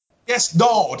Yes,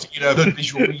 nod, the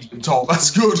visual medium, Tom.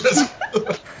 That's good.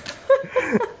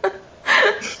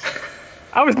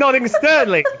 I was nodding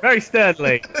sternly, very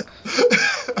sternly.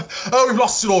 Oh, we've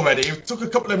lost it already. It took a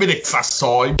couple of minutes last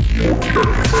time.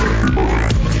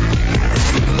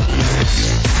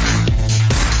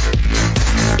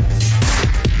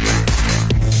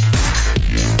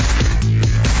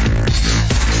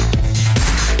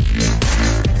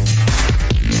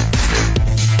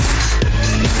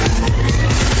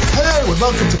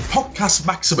 Welcome to Podcast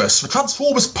Maximus, the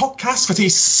Transformers podcast that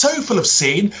is so full of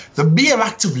sin, the mere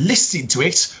act of listening to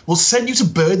it will send you to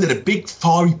burn in a big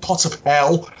fiery pot of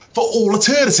hell for all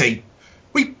eternity.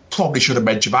 We probably should have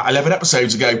mentioned that 11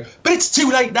 episodes ago, but it's too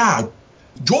late now.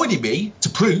 Joining me to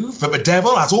prove that the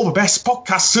devil has all the best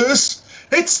podcasters,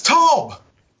 it's Tom.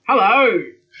 Hello.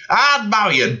 And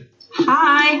Marion.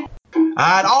 Hi. And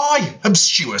I am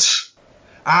Stuart.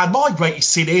 And my greatest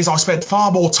sin is I spend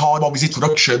far more time on these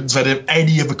introductions than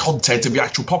any of the content of the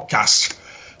actual podcast.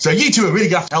 So you two are really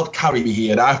going to have to help carry me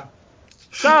here now.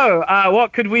 So,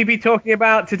 what could we be talking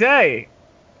about today?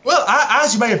 Well,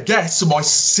 as you may have guessed from my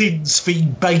sins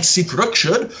theme-based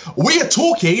introduction, we are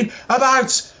talking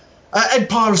about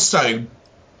Empire of Stone.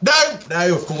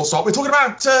 No, of course not. We're talking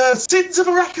about Sins of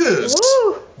the Wreckers,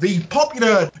 the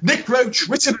popular Nick Roach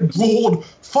written and drawn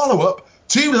follow-up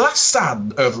to Last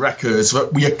Stand of Wreckers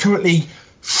that we are currently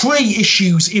 3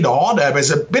 issues in on. There's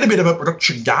a bit of a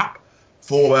production gap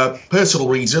for personal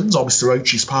reasons on Mr.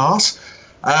 Roach's part.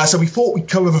 So we thought we'd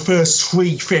cover the first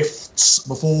 3/5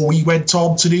 before we went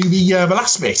on to do the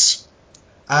last bit.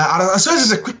 And I suppose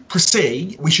as a quick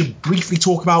proceed, we should briefly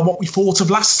talk about what we thought of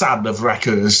Last Stand of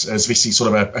Wreckers, as this is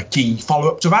sort of a key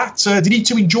follow-up to that. Did you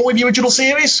two enjoy the original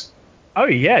series? Oh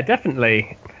yeah,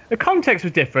 definitely. The context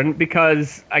was different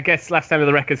because I guess Last Stand of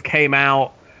the Wreckers came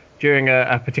out during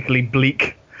a particularly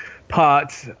bleak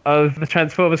part of the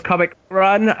Transformers comic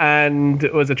run, and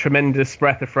it was a tremendous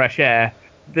breath of fresh air.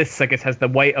 This, I guess, has the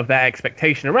weight of that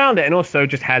expectation around it, and also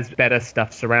just has better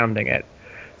stuff surrounding it.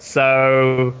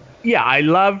 So, yeah, I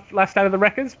love Last Stand of the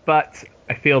Wreckers, but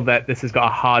I feel that this has got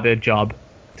a harder job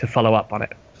to follow up on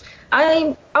it.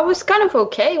 I was kind of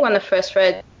okay when I first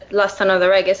read Last Stand of the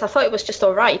Wreckers. I thought it was just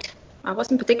all right. I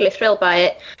wasn't particularly thrilled by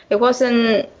it. It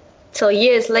wasn't till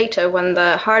years later when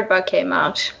the hardback came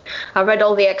out. I read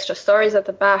all the extra stories at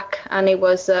the back, and it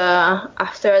was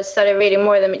after I started reading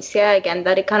more of the Mitsuya again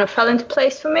that it kind of fell into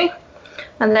place for me.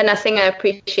 And then I think I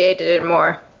appreciated it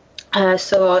more.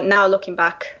 So now looking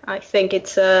back, I think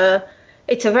it's a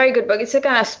very good book. It's a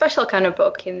kind of special kind of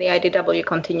book in the IDW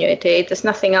continuity. There's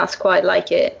nothing else quite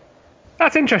like it.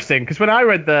 That's interesting, because when I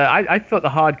read I thought the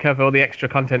hardcover, all the extra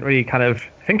content really kind of,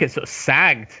 I think it sort of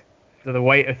sagged to the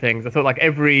weight of things. I thought like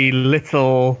every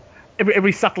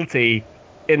subtlety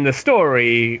in the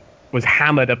story was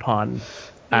hammered upon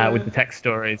with the text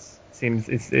stories.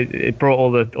 It brought all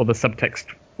the subtext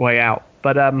way out.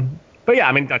 But yeah,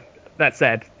 I mean, that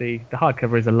said, the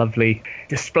hardcover is a lovely,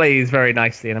 displays very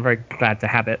nicely, and I'm very glad to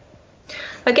have it.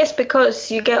 I guess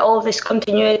because you get all this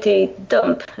continuity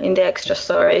dump in the extra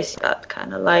stories, that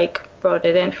kind of like brought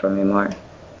it in for me more.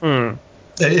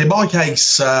 In my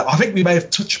case, I think we may have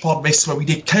touched upon this when we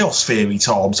did Chaos Theory,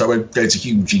 Tom, so I won't go into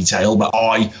huge detail, but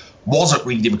I wasn't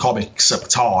reading the comics at the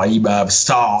time. The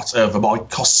start of the Mike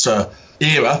Costa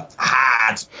era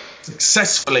had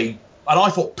successfully, and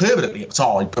I thought permanently at the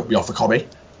time, put me off the comic.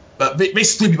 But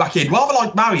this threw me back in. Rather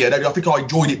like Marion, I think I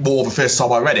enjoyed it more the first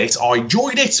time I read it. I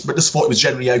enjoyed it, but just thought it was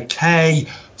generally okay.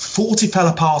 Thought it fell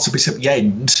apart a bit at the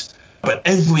end. But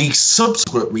every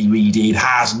subsequent rereading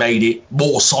has made it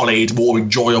more solid, more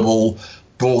enjoyable,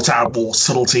 brought out more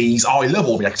subtleties. I love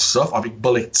all the extra stuff. I think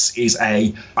Bullets is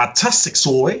a fantastic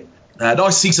story. Nice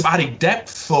to see some added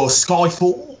depth for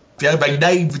Skyfall. They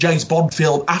named the James Bond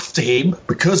film after him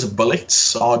because of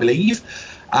Bullets, I believe.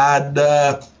 And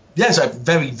yeah, it's a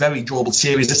very, very enjoyable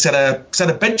series that set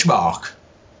a benchmark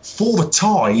for the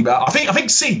time. I think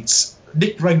since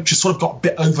Nick Roach has sort of got a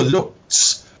bit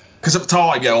overlooked, because at the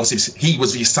time, obviously he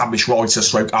was the established writer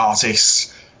stroke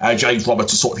artist. James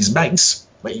Roberts was sort of his mate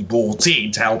that he brought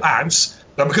in to help out.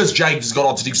 But because James has gone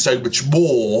on to do so much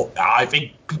more, I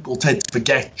think people tend to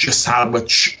forget just how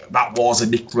much that was a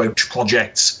Nick Roach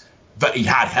project that he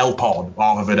had help on,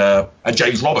 rather than a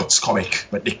James Roberts comic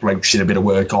that Nick Roach did a bit of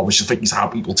work on, which I think is how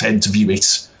people tend to view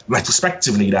it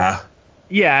retrospectively now.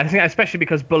 Yeah, I think especially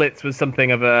because Bullets was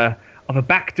something of a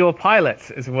backdoor pilot,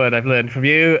 is a word I've learned from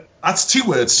you. That's 2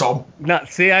 words, Tom.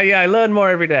 See, I learn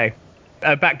more every day.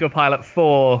 A backdoor pilot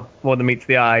for More Than Meets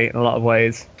the Eye in a lot of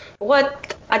ways.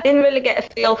 What I didn't really get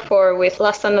a feel for with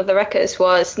Last Stand of the Wreckers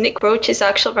was Nick Roach's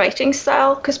actual writing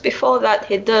style, because before that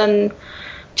he'd done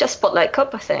just Spotlight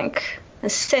Cup, I think.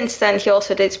 And since then, he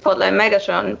also did Spotlight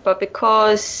Megatron, but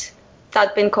because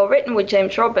that'd been co-written with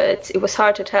James Roberts, it was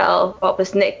hard to tell what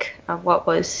was Nick and what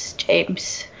was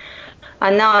James.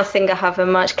 And now I think I have a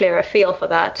much clearer feel for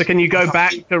that. So can you go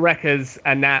back to Wreckers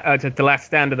and now to the Last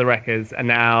Stand of the Wreckers, and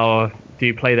now do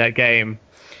you play that game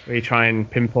where you try and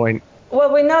pinpoint?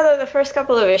 Well, we know that the first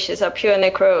couple of issues are pure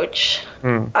Nick Roach.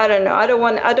 I don't know. I don't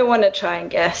want to try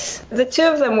and guess. The two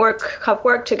of them have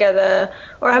worked together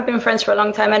or have been friends for a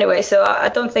long time anyway. So I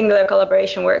don't think their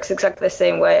collaboration works exactly the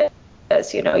same way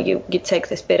as, you take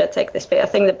this bit, I take this bit. I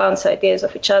think they bounce ideas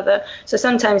off each other. So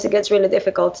sometimes it gets really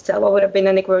difficult to tell what would have been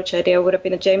a Nick Roach idea, what would have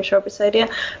been a James Roberts idea.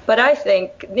 But I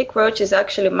think Nick Roach is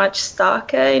actually much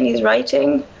starker in his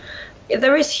writing.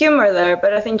 There is humor there,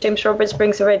 but I think James Roberts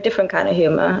brings a very different kind of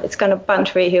humor. It's kind of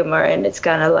bantery humor, and it's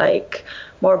kind of like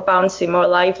more bouncy, more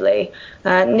lively.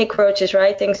 Nick Roach's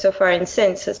writing so far in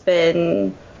Sins has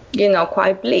been,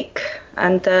 quite bleak.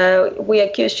 And we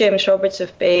accuse James Roberts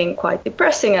of being quite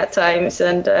depressing at times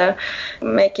and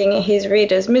making his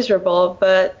readers miserable.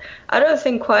 But I don't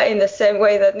think quite in the same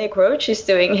way that Nick Roach is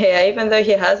doing here, even though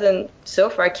he hasn't so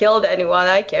far killed anyone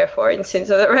I care for in Sins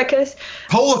of the Wreckers.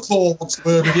 Polar thoughts,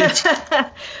 worded it.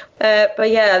 But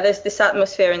yeah, there's this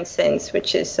atmosphere in Sins,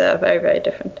 which is very, very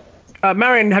different.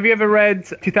 Marion, have you ever read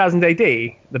 2000 AD,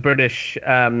 the British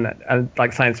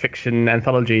science fiction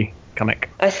anthology comic?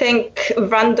 I think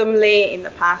randomly in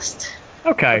the past.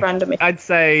 Okay. Randomly. I'd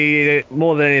say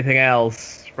more than anything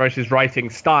else, Roach's writing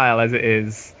style as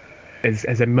it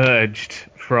has emerged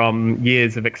from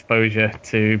years of exposure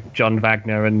to John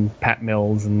Wagner and Pat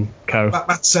Mills and co.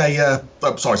 That's a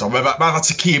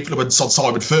key influence on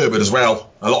Simon Furman as well.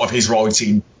 A lot of his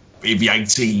writing in the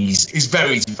 80s is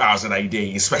very 2000 AD,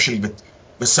 especially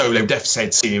the Solo Death's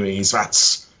Head series.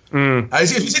 That's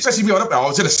it's interesting. I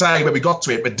was going to say when we got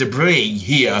to it, but Debris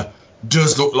here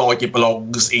does look like it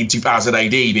belongs in 2000 AD,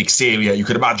 the exterior. You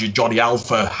could imagine Johnny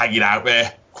Alpha hanging out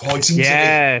there quite easily.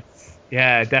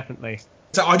 Yeah, definitely.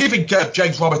 So I do think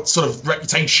James Roberts' sort of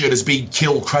reputation as being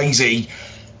kill crazy,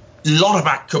 a lot of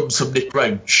that comes from Nick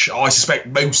Roach. I suspect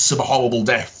most of the horrible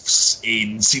deaths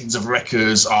in Sins of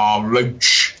Wreckers are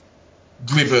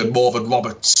Roach-driven more than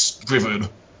Roberts-driven.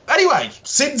 Anyway,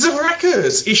 Sins of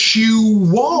Wreckers, issue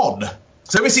 1.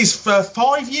 So this is for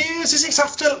 5 years, is it,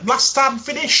 after Last Stand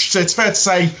finished? So it's fair to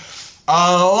say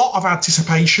a lot of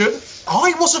anticipation.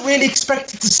 I wasn't really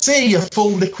expected to see a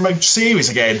full Nick Roach series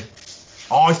again.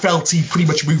 I felt he pretty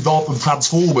much moved on from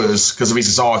Transformers because of his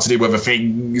desire to do other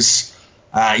things.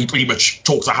 He pretty much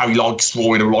talks about how he likes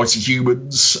drawing and writing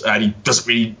humans, and he doesn't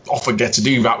really often get to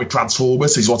do that with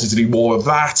Transformers, so he's wanted to do more of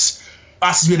that.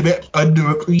 That's been a bit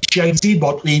underappreciated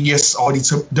by previous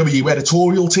IDW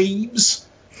editorial teams.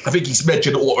 I think he's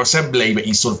mentioned Auto Assembly, but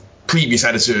his sort of previous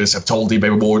editors have told him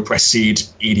they were more interested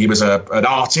in him as an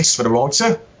artist than a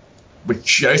writer,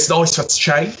 which it's nice for that to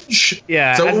change.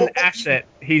 Yeah, so, as an asset,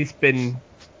 he's been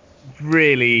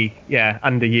really,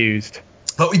 underused.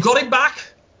 But we got him back.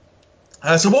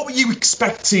 So what were you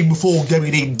expecting before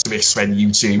going into this, then,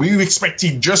 you two? Were you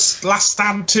expecting just Last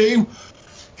Stand 2?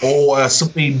 Or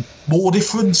something more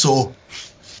different, or?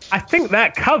 I think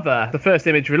that cover, the first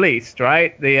image released,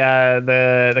 right?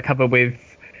 The cover with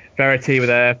Verity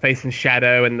with a face and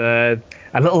shadow and a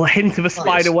little hint of a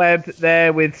spider web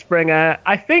there with Springer.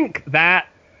 I think that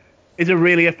is a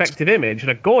really effective image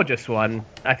and a gorgeous one.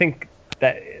 I think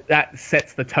that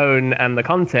sets the tone and the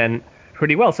content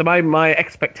pretty well. So my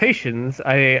expectations,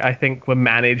 I think, were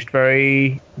managed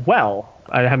very well.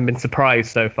 I haven't been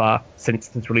surprised so far since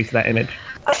release of that image.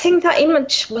 I think that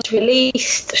image was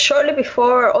released shortly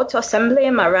before Auto Assembly,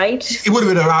 am I right? It would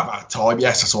have been about that time,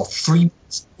 yes. I saw 3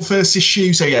 first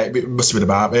issue, so yeah, it must have been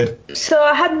about then. So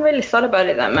I hadn't really thought about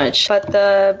it that much,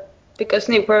 but because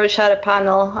Nick Roach had a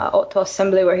panel at Auto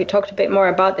Assembly where he talked a bit more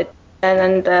about it,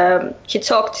 and he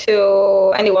talked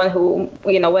to anyone who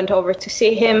went over to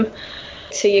see him.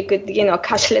 So you could,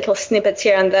 catch little snippets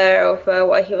here and there of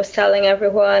what he was telling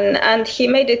everyone. And he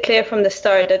made it clear from the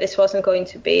start that this wasn't going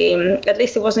to be, at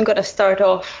least it wasn't going to start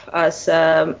off as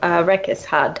Wreckers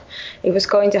had. It was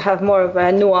going to have more of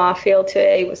a noir feel to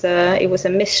it. It was a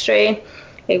mystery.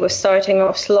 It was starting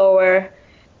off slower.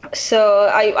 So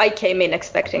I came in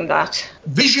expecting that.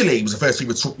 Visually, it was the first thing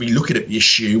that took me looking at the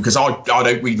issue, because I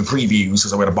don't read the previews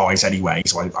because I'm going to buy it anyway,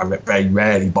 so I very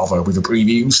rarely bother with the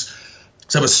previews.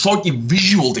 So a slightly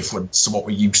visual difference to what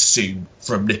we're used to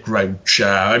from Nick Roach.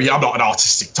 I'm not an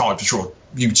artistic type, for sure.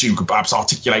 You two could perhaps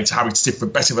articulate how it's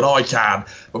different better than I can,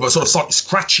 but a sort of slightly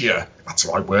scratchier, that's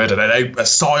the right word, I don't know,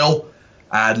 style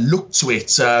and look to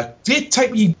it did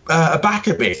take me aback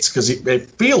a bit because it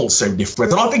feels so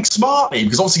different. And I think smartly,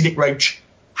 because obviously Nick Roach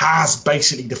has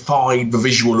basically defined the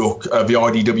visual look of the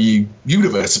IDW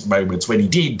universe at the moment. When he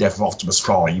did Death of Optimus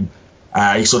Prime,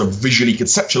 he sort of visually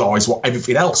conceptualised what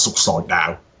everything else looks like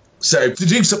now. So to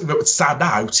do something that would stand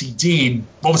out, he did,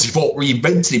 obviously thought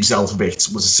reinventing himself a bit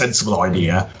was a sensible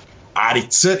idea. And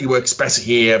it certainly works better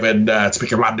here than, to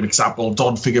pick a random example,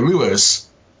 Don Figueroa's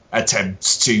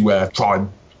attempts to try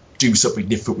and do something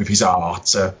different with his art.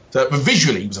 So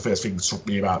visually was the first thing that struck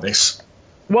me about this.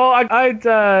 Well,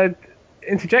 I'd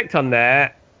interject on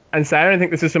there and say I don't think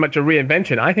this is so much a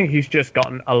reinvention. I think he's just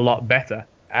gotten a lot better.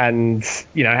 And,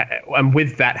 and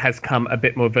with that has come a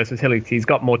bit more versatility. He's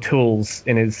got more tools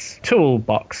in his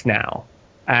toolbox now.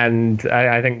 And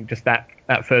I think just that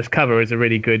first cover is a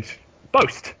really good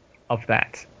boast of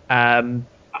that.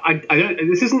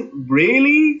 This isn't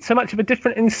really so much of a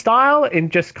different in style, in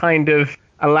just kind of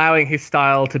allowing his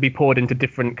style to be poured into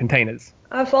different containers.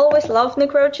 I've always loved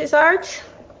Nick Roach's art,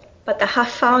 but I have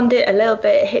found it a little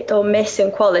bit hit or miss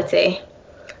in quality.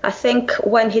 I think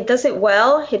when he does it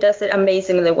well, he does it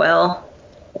amazingly well.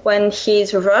 When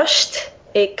he's rushed,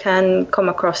 it can come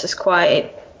across as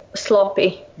quite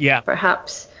sloppy,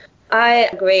 perhaps. I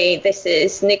agree, this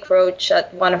is Nick Roach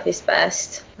at one of his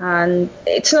best. And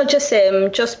it's not just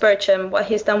him, Joss Burcham, what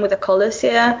he's done with the colours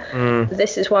here.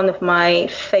 This is one of my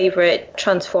favourite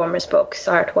Transformers books,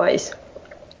 art-wise.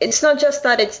 It's not just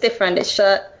that it's different, it's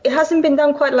that it hasn't been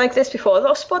done quite like this before.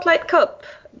 Though Spotlight Cup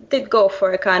did go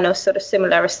for a kind of sort of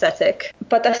similar aesthetic.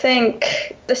 But I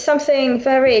think there's something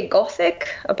very gothic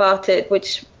about it,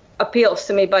 which appeals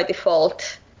to me by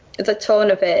default. The tone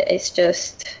of it is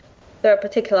just... There are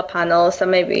particular panels that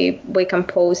maybe we can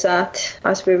pause at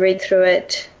as we read through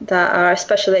it that are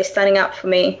especially standing out for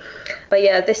me. But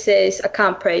yeah, I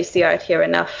can't praise the art here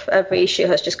enough. Every issue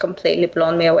has just completely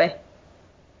blown me away.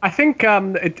 I think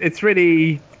it's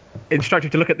really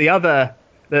instructive to look at the other,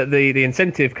 the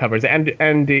incentive covers.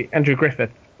 Andrew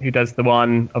Griffith, who does the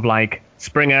one of like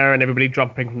Springer and everybody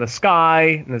dropping from the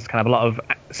sky, and there's kind of a lot of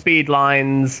speed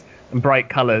lines and bright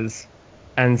colors,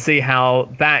 and see how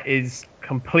that is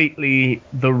completely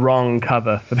the wrong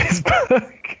cover for this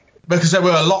book. Because there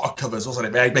were a lot of covers,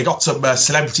 wasn't it? They got some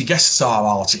celebrity guest star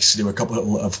artists to do a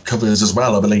couple of covers as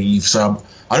well, I believe. So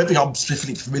I don't think I'm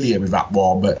specifically familiar with that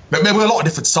one, but there were a lot of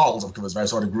different styles of covers there,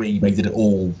 so I'd agree they didn't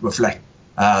all reflect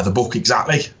the book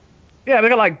exactly. Yeah, they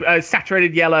got like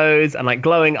saturated yellows and like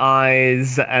glowing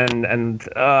eyes and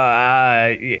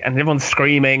everyone's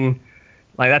screaming.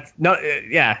 Like that's not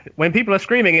when people are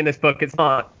screaming in this book, it's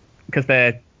not because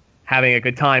they're having a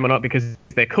good time or not because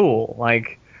they're cool.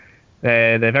 Like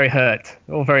they're very hurt.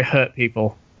 They're all very hurt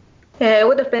people. Yeah, it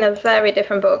would have been a very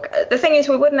different book. The thing is,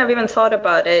 we wouldn't have even thought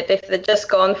about it if they'd just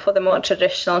gone for the more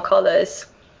traditional colours.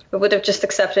 We would have just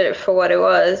accepted it for what it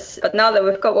was. But now that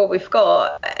we've got what we've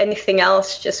got, anything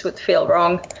else just would feel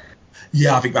wrong.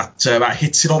 Yeah, I think that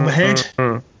hits it on the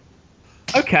head.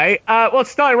 Okay, well,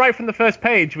 starting right from the first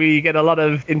page, we get a lot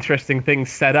of interesting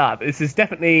things set up. This is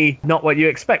definitely not what you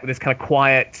expect with this kind of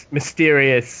quiet,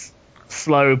 mysterious,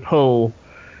 slow pull,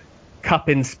 cup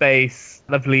in space,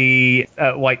 lovely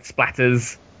white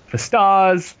splatters for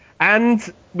stars,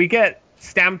 and we get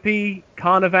Stampy,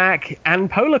 Carnavac, and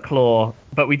Polar Claw,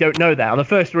 but we don't know that. On the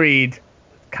first read,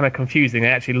 kind of confusing. They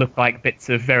actually look like bits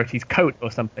of Verity's coat or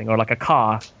something, or like a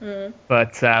car.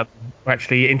 But we're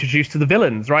actually introduced to the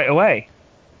villains right away.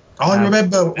 I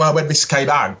remember when this came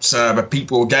out,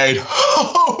 people were going,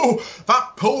 "Oh,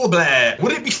 that polar bear!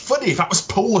 Would it be funny if that was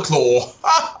Polar Claw?"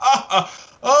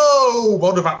 Oh,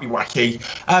 wouldn't that be wacky?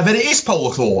 Then it is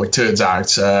Polar Claw, it turns out.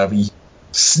 The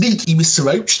sneaky Mr.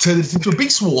 Roach turned it into a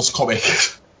Beast Wars comic.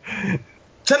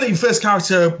 Telling the first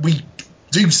character we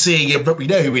do see, but we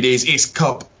know who it is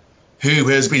Cup, who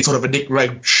has been sort of a Nick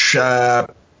Roach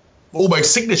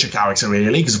almost signature character,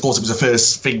 really, because of course it was the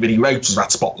first thing that he wrote was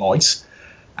that Spotlight.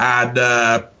 And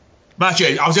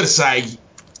actually, I was going to say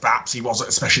perhaps he wasn't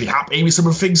especially happy with some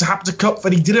of the things that happened to Cup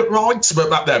that he didn't write,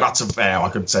 but that's unfair. I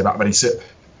couldn't say that many.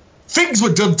 Things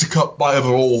were done to Cup by other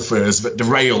authors that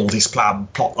derailed his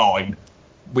planned plotline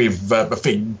with the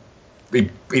thing in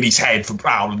his head from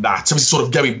Brown and that. So he's sort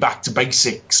of going back to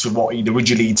basics with what he'd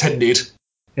originally intended.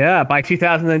 Yeah, by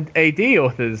 2000 AD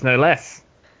authors, no less.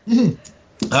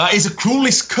 He's a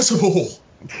cruelest cut of all.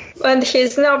 And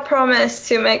he's now promised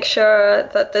to make sure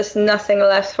that there's nothing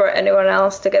left for anyone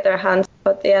else to get their hands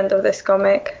on at the end of this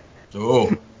comic.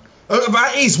 Oh.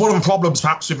 That is one of the problems,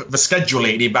 perhaps, with the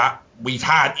scheduling, in that we've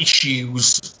had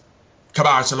issues come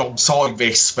out alongside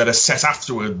this that are set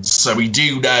afterwards. So we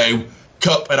do know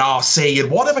Cup and RC and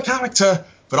one other character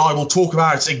that I will talk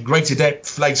about in greater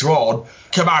depth later on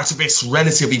come out of this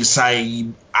relatively the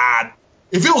same. And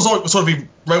it feels like we're sort of in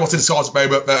Robots in Disguise at the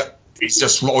moment that He's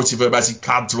just writing them as he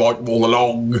planned to write them all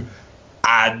along,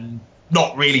 and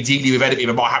not really dealing with anything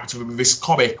that might happen to him in this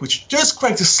comic, which does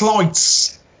create a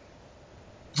slight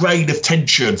drain of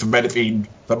tension from anything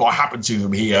that might happen to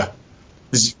them here.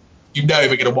 Because you know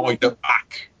they're going to wind up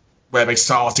back where they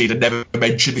started and never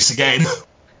mention this again.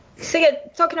 So yeah,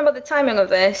 talking about the timing of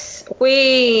this,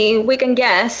 we can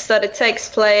guess that it takes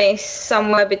place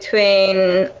somewhere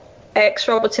between X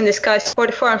Robots in Disguise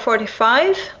 44 and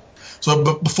 45. So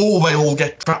before they all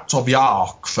get trapped on the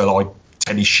Ark for like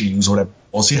 10 issues or whatever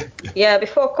it was, yeah? Yeah,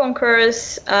 before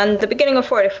Conquerors and the beginning of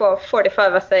 44,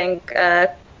 45, I think,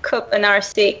 Cup and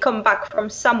RC come back from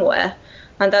somewhere.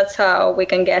 And that's how we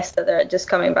can guess that they're just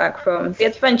coming back from the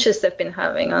adventures they've been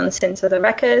having on Sins of the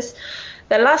Wreckers.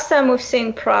 The last time we've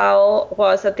seen Prowl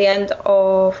was at the end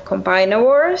of Combiner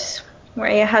Wars, where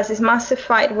he has this massive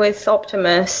fight with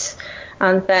Optimus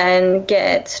and then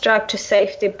gets dragged to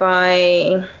safety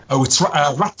by... Oh, it's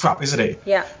Rat Trap, isn't it?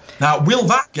 Yeah. Now, will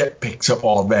that get picked up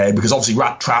on there? Because obviously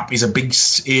Rat Trap is a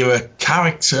Beast era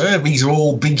character. These are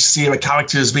all Beast era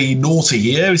characters being naughty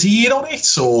here. Is he in on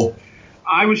it, or...?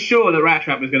 I was sure that Rat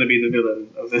Trap was going to be the villain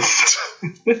of this.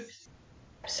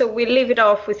 So we leave it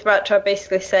off with Rat Trap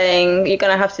basically saying, you're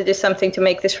going to have to do something to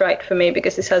make this right for me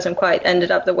because this hasn't quite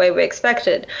ended up the way we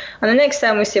expected. And the next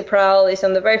time we see Prowl is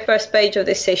on the very first page of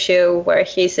this issue where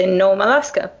he's in Nome,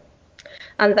 Alaska.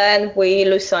 And then we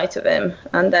lose sight of him.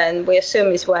 And then we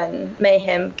assume is when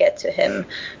Mayhem get to him.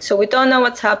 So we don't know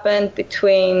what's happened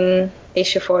between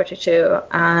issue 42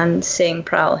 and seeing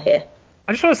Prowl here.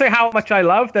 I just want to say how much I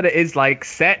love that it is like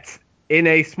set in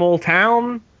a small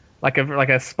town. Like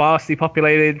a sparsely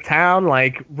populated town,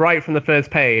 like right from the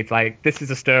first page. Like, this is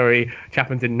a story which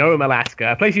happens in Nome,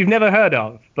 Alaska, a place you've never heard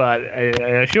of, but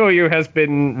I assure you has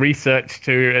been researched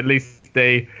to at least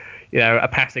a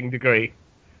passing degree.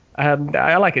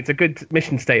 I like it. It's a good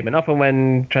mission statement. Often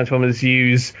when Transformers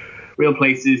use real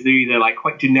places, they're either like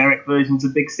quite generic versions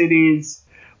of big cities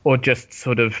or just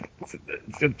sort of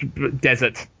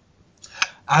desert.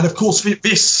 And of course,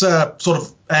 this sort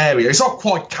of area, it's not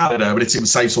quite Canada, but it's in the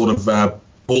same sort of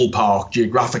ballpark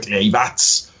geographically.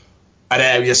 That's an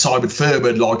area Simon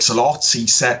Furman likes a lot. He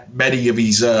set many of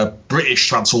his British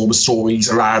Transformers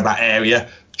stories around that area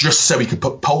just so he could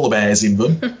put polar bears in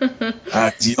them.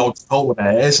 He likes polar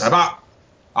bears. And that,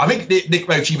 I think Nick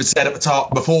Roach even said at the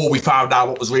top, before we found out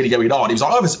what was really going on, he was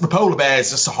like, oh, the polar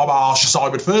bears just a homage to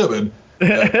Simon Furman. He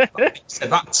said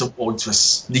that at some point, for a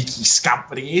sneaky scamp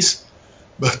that he is.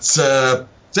 But so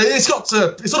it's got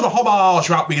it's sort of a homage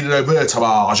without being an overt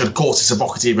homage, and of course it's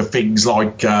evocative of things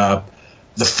like The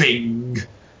Thing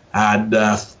and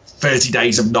 30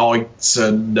 Days of Night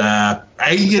and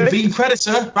Alien v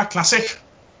Predator, that classic.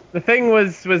 The Thing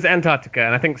was Antarctica,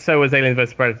 and I think so was Alien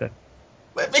vs Predator.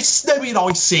 It's snowy and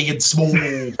icy and small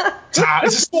town.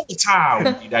 It's a small town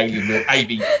in Alien.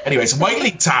 Anyway, it's a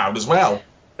whaling town as well.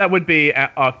 That would be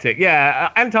Arctic. Yeah,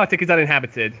 Antarctic is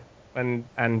uninhabited, and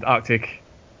Arctic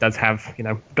does have,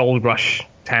 gold rush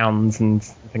towns and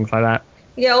things like that.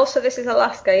 Yeah, also this is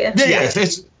Alaska, yeah? Yeah,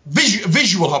 it's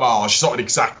visual homage, it's not an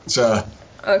exact...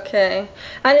 Okay.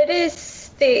 And it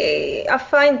is I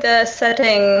find the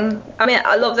setting... I mean,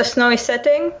 I love the snowy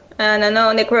setting, and I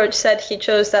know Nick Roach said he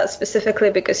chose that specifically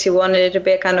because he wanted it to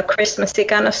be a kind of Christmassy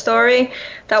kind of story.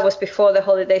 That was before the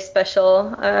holiday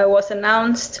special was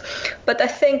announced. But I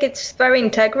think it's very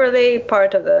integrally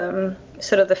part of the...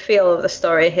 sort of the feel of the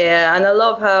story here, and I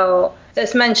love how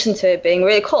there's mention to it being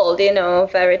really cold,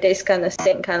 Verity's kind of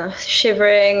thing, kind of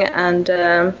shivering, and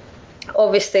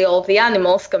obviously all the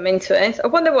animals come into it. I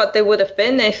wonder what they would have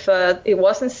been if it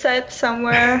wasn't set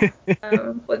somewhere.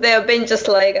 Would they have been just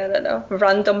like, I don't know,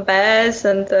 random bears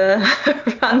and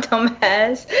random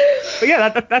hares? But yeah,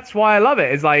 that's why I love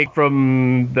it. It's like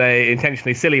from the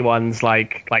intentionally silly ones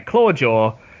like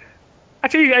Clawjaw.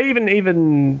 Actually,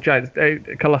 even giant,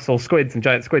 colossal squids and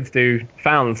giant squids do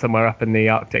found somewhere up in the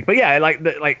Arctic. But yeah, like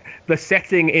the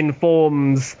setting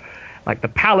informs like the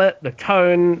palette, the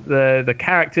tone, the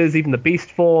characters, even the beast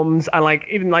forms, and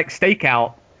even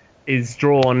Stakeout is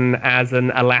drawn as an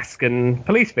Alaskan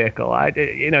police vehicle.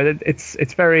 It's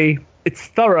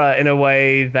thorough in a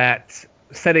way that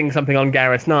setting something on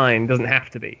Garrus 9 doesn't have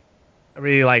to be. I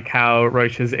really like how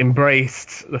Roach has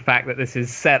embraced the fact that this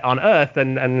is set on Earth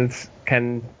and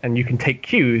you can take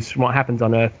cues from what happens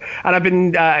on Earth. And I've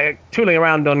been tooling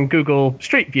around on Google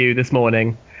Street View this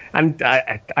morning, and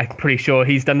I'm pretty sure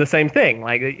he's done the same thing.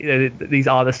 These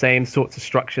are the same sorts of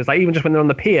structures. Even just when they're on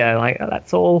the pier,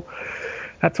 that's all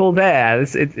there.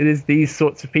 It is these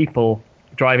sorts of people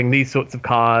driving these sorts of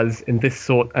cars in this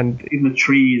sort, and even the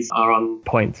trees are on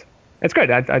point. It's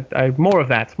great. I more of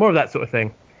that sort of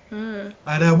thing.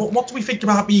 And what do we think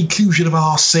about the inclusion of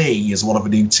RC as one of the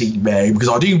new team there? Because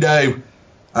I do know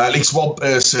at least one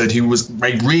person who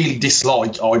they really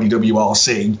dislike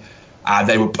IDWRC, and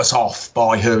they were put off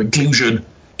by her inclusion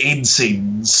in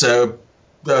scenes. So,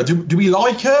 do we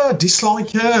like her?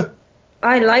 Dislike her?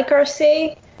 I like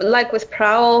RC. Like with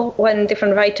Prowl, when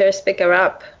different writers pick her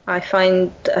up, I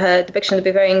find her depiction to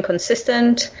be very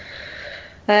inconsistent.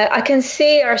 I can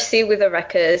see RC with the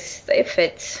Wreckers, they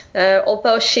fit.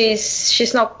 Although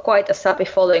she's not quite as happy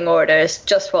following orders,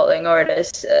 just following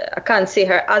orders. I can't see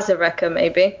her as a Wrecker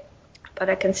maybe, but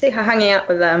I can see her hanging out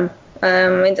with them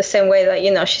in the same way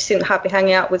that, she seemed happy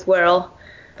hanging out with Whirl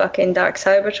back in Dark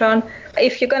Cybertron.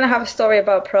 If you're going to have a story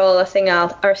about Prowl, I think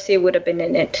RC would have been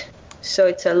in it. So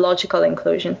it's a logical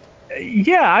inclusion.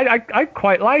 Yeah, I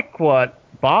quite like what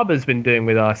Barber's been doing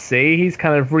with RC. He's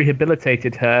kind of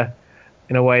rehabilitated her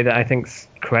in a way that I think's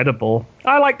credible.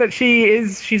 I like that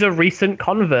she's a recent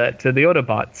convert to the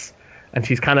Autobots, and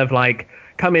she's kind of like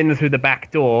come in through the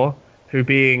back door through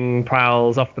being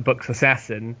Prowl's off the books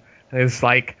assassin, and has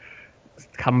like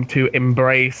come to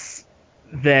embrace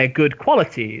their good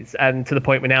qualities, and to the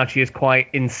point where now she is quite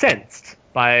incensed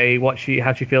by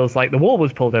how she feels like the wall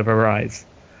was pulled over her eyes,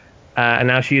 and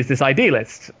now she is this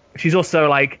idealist. She's also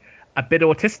like a bit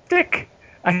autistic.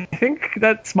 I think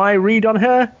that's my read on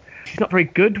her. She's not very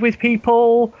good with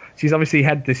people. She's obviously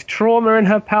had this trauma in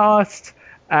her past,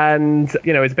 and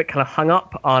is a bit kind of hung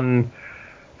up on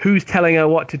who's telling her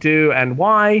what to do and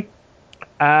why.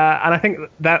 And I think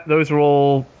that those are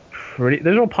all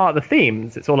part of the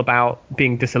themes. It's all about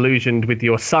being disillusioned with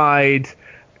your side,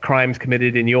 crimes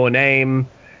committed in your name,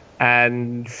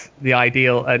 and the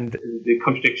ideal and the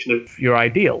contradiction of your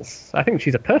ideals. I think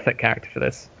she's a perfect character for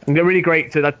this, and they're really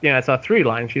great. So that it's our through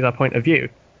line. She's our point of view.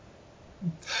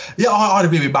 Yeah, I'd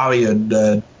agree with Barry, and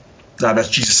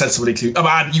she's a sensible inclusion.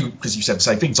 And you, because you said the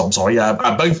same thing, Tom. Sorry,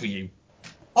 both of you.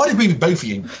 I'd agree with both of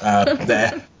you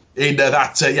there. In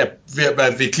that,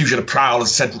 the inclusion of Prowl as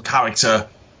a central character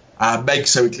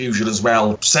makes her inclusion as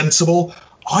well sensible.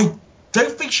 I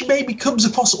don't think she maybe comes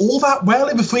across all that well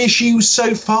in the 3 issues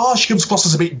so far. She comes across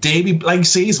as a bit dim in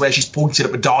places where she's pointed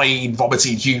at the dying,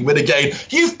 vomiting human again.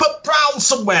 You've put Prowl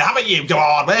somewhere, haven't you? Come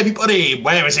on, where have you put him?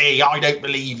 Where is he? I don't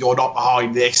believe you're not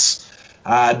behind this.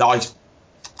 And I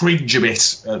cringe a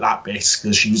bit at that bit,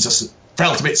 because she was just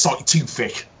felt a bit slightly too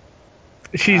thick.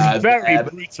 She's very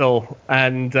brutal,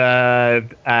 and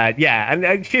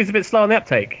and she's a bit slow on the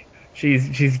uptake.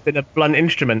 She's been a blunt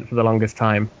instrument for the longest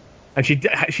time. And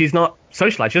she's not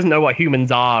socialized. She doesn't know what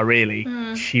humans are,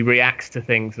 really. She reacts to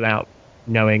things without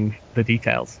knowing the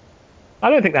details. I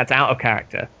don't think that's out of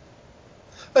character.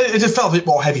 It just felt a bit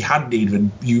more heavy-handed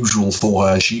than usual for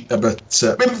her. But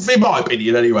in my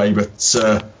opinion, anyway. But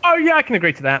oh yeah, I can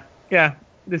agree to that. Yeah,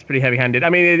 it is pretty heavy-handed. I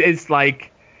mean, it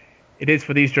is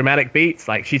for these dramatic beats.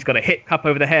 Like, she's got a hit Cup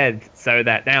over the head, so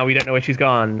that now we don't know where she's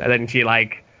gone, and then she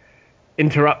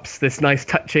interrupts this nice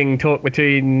touching talk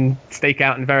between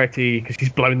Stakeout and Verity because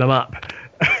she's blown them up.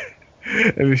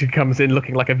 And she comes in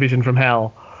looking like a vision from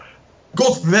hell.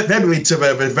 Good, then we're into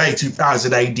the very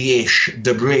 2000 AD-ish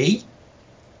Debris,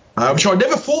 which I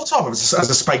never thought of as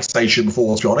a space station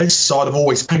before, to be honest. So I'd have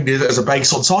always painted it as a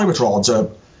base on Cybertron.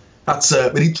 So that's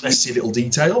an interesting little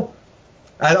detail.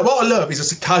 And what I love is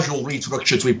just a casual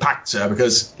reintroduction to Impactor,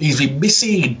 because he's been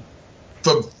missing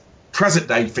from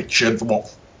present-day fiction for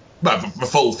the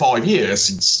full 5 years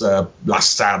since Last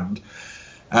Stand.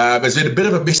 There's been a bit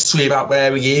of a mystery about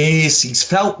where he is. He's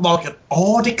felt like an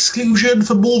odd exclusion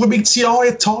for more than meets the eye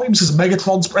at times, as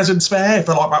Megatron's presence there. I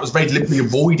felt like that was very deliberately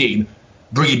avoiding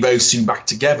bringing those two back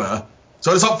together.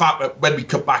 So it's not the fact that when we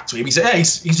come back to him, he's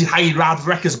hanging around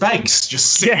Wrecker's base,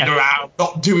 just sitting around,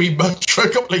 not doing much for a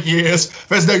couple of years.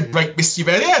 There's no great mystery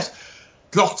there. Yes,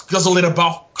 guzzle in a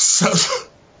box.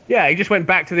 Yeah, he just went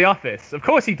back to the office. Of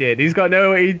course he did.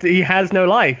 He has no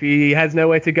life. He has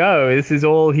nowhere to go. This is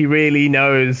all he really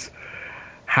knows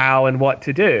how and what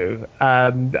to do.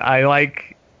 I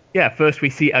like, first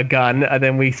we see a gun, and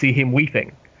then we see him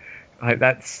weeping. Like,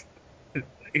 that's...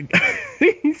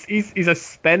 he's a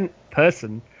spent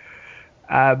person.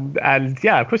 And,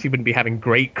 of course he wouldn't be having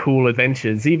great, cool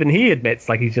adventures. Even he admits,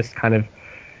 he's just kind of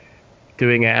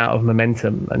doing it out of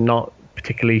momentum and not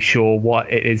particularly sure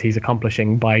what it is he's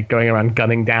accomplishing by going around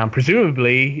gunning down,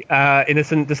 presumably,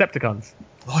 innocent Decepticons.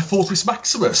 I thought it was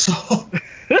Maximus.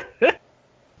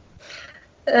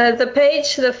 The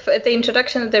page, the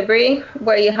introduction of Debris,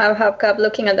 where you have Hubcap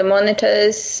looking at the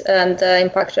monitors and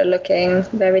Impactor looking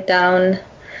very down.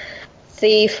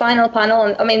 The final panel,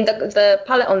 the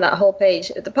palette on that whole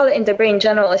page, the palette in Debris in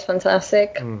general is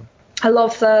fantastic. I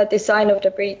love the design of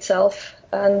Debris itself.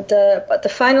 But the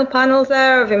final panel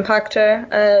there of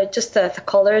Impactor, just the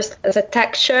colors, the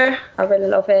texture, I really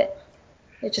love it.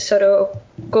 It just sort of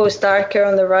goes darker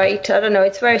on the right. I don't know,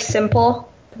 it's very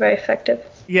simple, very effective.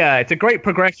 Yeah, it's a great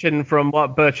progression from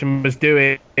what Bertram was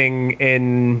doing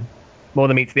in More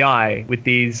Than Meets the Eye, with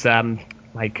these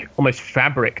like almost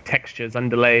fabric textures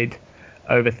underlaid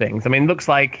over things. I mean, it looks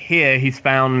like here he's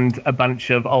found a bunch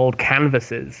of old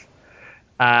canvases,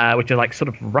 which are like sort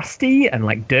of rusty and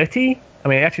like dirty. I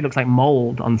mean, it actually looks like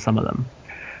mold on some of them.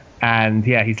 And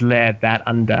yeah, he's layered that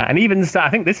under. And even I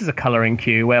think this is a coloring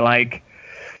cue where like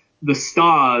the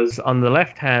stars on the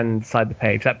left-hand side of the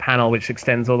page, that panel which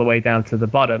extends all the way down to the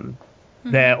bottom,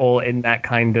 they're all in that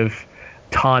kind of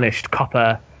tarnished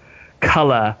copper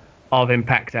color of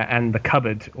Impactor and the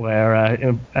cupboard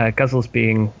where Guzzle's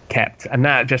being kept. And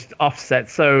that just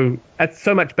offsets that's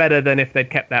so much better than if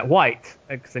they'd kept that white,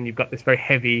 because then you've got this very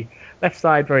heavy left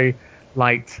side, very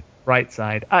light right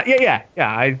side. Yeah,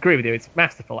 I agree with you. It's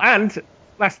masterful. And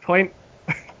last point,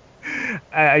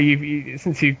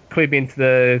 since you clued me into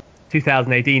the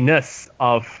 2000 AD-ness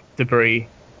of Debris,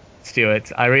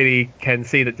 Stuart, I really can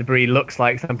see that Debris looks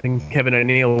like something Kevin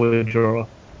O'Neill would draw.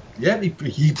 Yeah,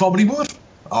 he probably would.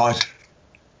 What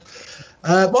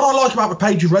I like about the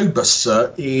page of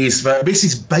Roadbuster is that this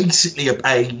is basically a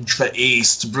page that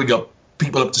is to bring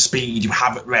people up to speed who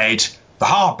haven't read the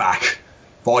hardback,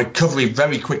 by covering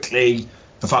very quickly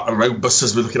the fact that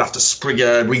Roadbuster's been looking after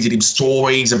Springer, reading him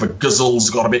stories, and the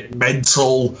Guzzle's got a bit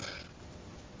mental.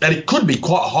 And it could be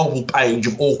quite a horrible page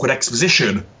of awkward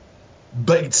exposition,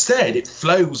 but instead it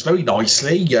flows very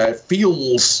nicely. It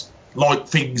feels like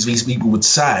things these people would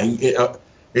say.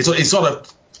 It's not a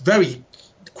very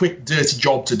quick, dirty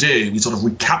job to do. He's sort of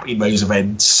recapping those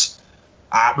events.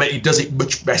 But he does it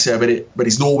much better than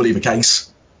is normally the case.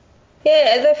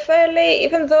 Yeah, they're fairly,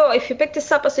 even though if you pick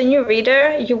this up as a new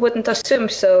reader, you wouldn't assume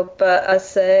so, but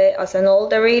as an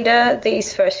older reader,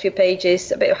 these first few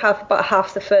pages, about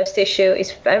half the first issue,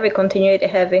 is very continuity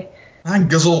heavy.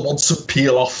 And Guzzle wants to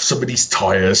peel off somebody's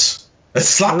tyres and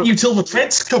slap you till the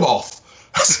threads come off.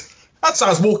 That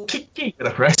sounds more kinky than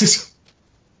a press.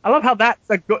 I love how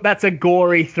that's a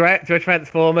gory threat to a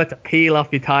Transformer, to peel off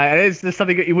your tire. It's just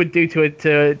something that you would do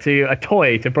to a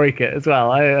toy to break it as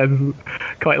well. I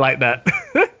quite like that,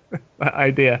 that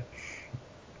idea.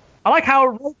 I like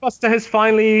how Roadbuster has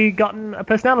finally gotten a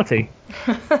personality.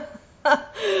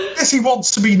 Yes, he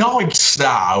wants to be nice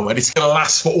now, and it's going to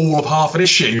last for all of half an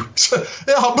issue.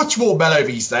 They are much more mellow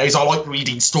these days. I like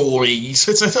reading stories.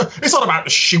 It's not about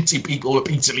shooting people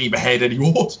repeatedly in the head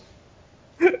anymore.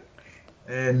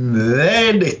 And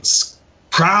then it's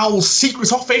Prowl's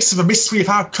secret office, the mystery of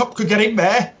how Cup could get in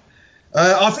there.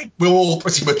 I think we're all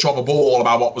pretty much on the ball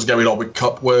about what was going on with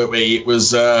Cup, weren't we? It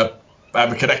was a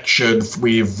connection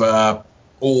with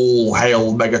All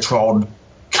Hail Megatron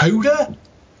Coda.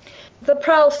 The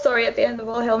Prowl story at the end of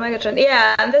All Hail Megatron.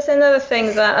 Yeah, and there's another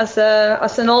thing that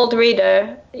as an old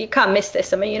reader, you can't miss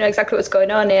this. I mean, you know exactly what's going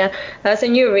on here. As a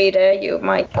new reader, you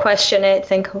might question it,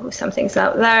 think, oh, something's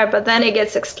out there, but then it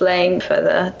gets explained for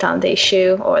the town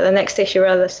issue, or the next issue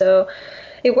rather. So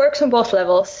it works on both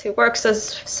levels. It works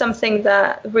as something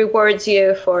that rewards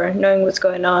you for knowing what's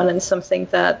going on, and something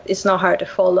that is not hard to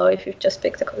follow if you've just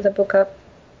picked the book up.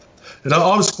 And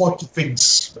I was quite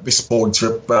convinced at this point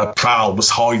that Prowl was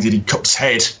hiding in Cup's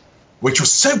head, which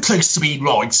was so close to being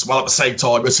right, while at the same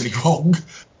time utterly wrong.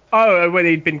 Oh, when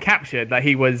he'd been captured, that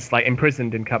he was like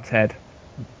imprisoned in Cup's head.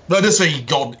 No, just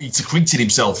that he secreted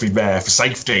himself in there for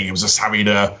safety. He was just having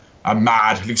a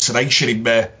mad hallucination in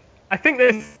there. I think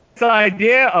this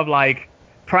idea of like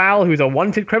Prowl, who's a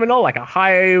wanted criminal, like a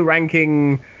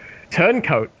high-ranking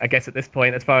turncoat, I guess at this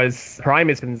point, as far as Prime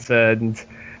is concerned.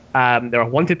 There are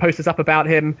wanted posters up about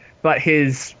him, but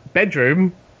his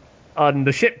bedroom on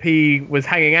the ship he was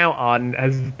hanging out on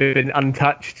has been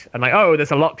untouched. And like, oh,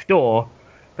 there's a locked door,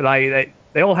 but like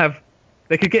they all have,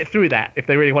 they could get through that if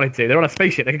they really wanted to. They're on a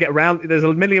spaceship. They could get around. There's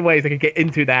a million ways they could get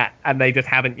into that, and they just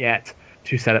haven't yet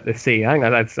to set up this scene. I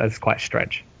think that's quite a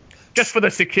stretch. Just for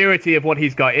the security of what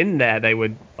he's got in there, they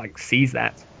would like seize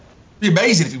that. It'd be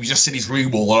amazing if he was just in his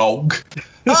room all along.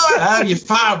 Oh, you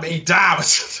found me, damn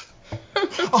it.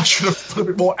 I should have put a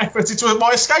bit more effort into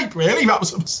my escape, really. That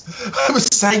was a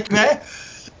mistake there.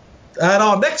 And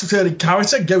our next returning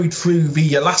character going through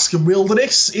the Alaskan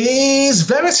wilderness is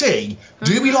Verity.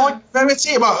 Do we like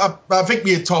Verity? I think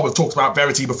me and Tom have talked about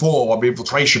Verity before on the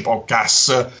Infiltration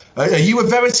podcast. Are you a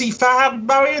Verity fan,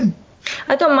 Marion?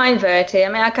 I don't mind Verity. I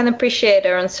mean, I can appreciate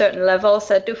her on certain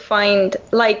levels. I do find,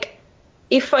 like,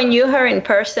 if I knew her in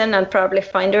person, I'd probably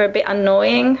find her a bit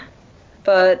annoying.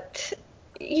 But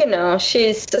you know,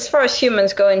 she's, as far as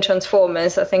humans go in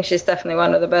Transformers, I think she's definitely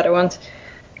one of the better ones.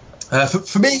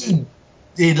 For me,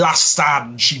 in Last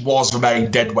Stand, she was the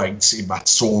main deadweight in that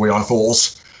story, I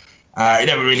thought. It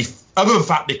never really, other than the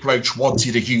fact Nick Roche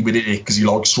wanted a human in it because he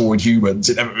likes drawing humans,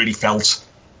 it never really felt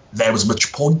there was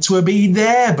much point to her being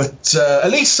there. But at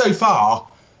least so far,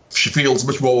 she feels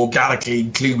much more organically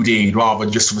included rather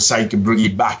than just for the sake of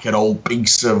bringing back an old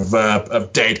piece of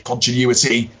dead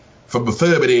continuity from the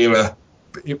Furman era.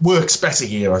 It works better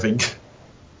here, I think.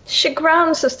 She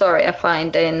grounds the story, I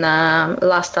find, in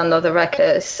Last Stand of the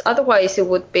Wreckers. Otherwise, it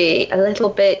would be a little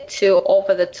bit too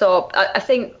over the top. I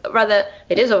think, rather,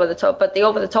 it is over the top, but the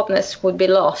over the topness would be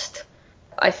lost.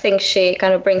 I think she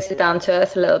kind of brings it down to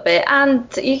earth a little bit. And,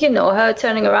 you know, her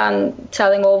turning around,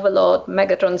 telling Overlord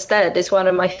Megatron's dead is one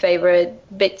of my favorite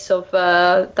bits of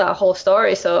that whole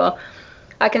story. So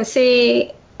I can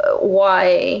see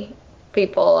why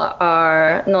people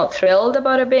are not thrilled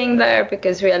about her being there,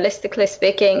 because realistically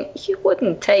speaking, you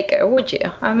wouldn't take her, would you?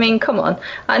 I mean, come on.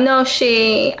 I know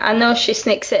she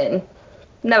sneaks in.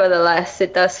 Nevertheless,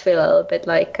 it does feel a little bit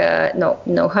like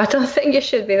no, I don't think you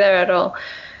should be there at all.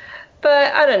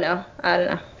 But I don't know.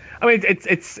 I mean,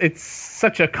 it's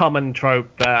such a common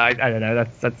trope. I don't know.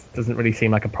 That doesn't really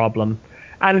seem like a problem.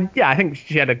 And yeah, I think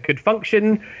she had a good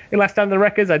function in Last Stand of the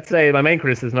Wreckers. I'd say my main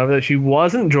criticism of her that she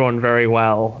wasn't drawn very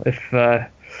well. If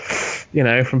you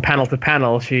know, from panel to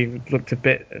panel, she looked a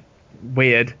bit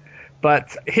weird.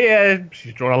 But here,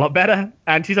 she's drawn a lot better,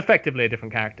 and she's effectively a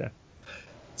different character.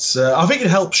 So I think it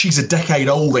helps she's a decade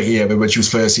older here than when she was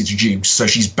first introduced. So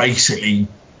she's basically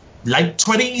late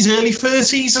 20s, early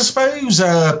 30s, I suppose,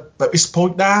 at this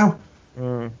point now.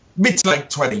 Mid to late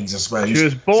 20s, I suppose. She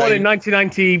was born in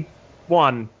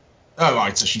 1991. Oh,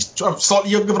 right, so she's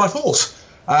slightly younger than I thought.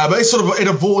 But it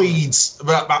avoids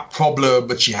that problem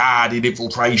that she had in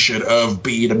Infiltration of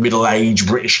being a middle-aged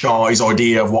British guy's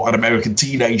idea of what an American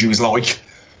teenager is like.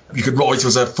 You could write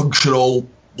as a functional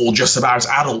or just about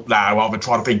adult now, rather than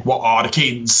trying to think, what are the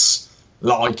kids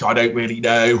like? I don't really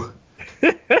know.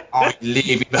 I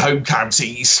live in the home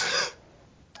counties.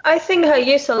 I think her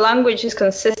use of language is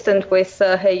consistent with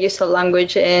her use of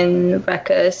language in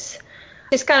Wreckers.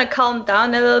 She's kind of calmed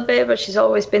down a little bit, but she's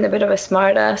always been a bit of a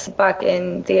smartass back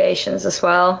in the Asians as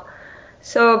well.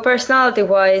 So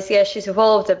personality-wise, yeah, she's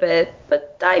evolved a bit,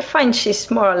 but I find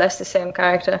she's more or less the same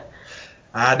character.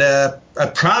 And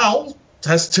Prowl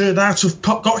has turned out to have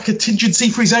got a contingency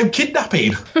for his own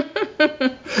kidnapping.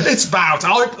 It's about,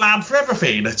 I plan for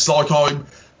everything. It's like I'm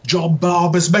John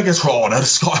Barber's Megatron, and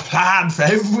it's got a plan for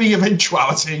every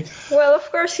eventuality. Well,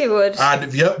 of course he would.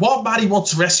 And if one man he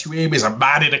wants to rescue him is a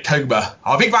man in a coma.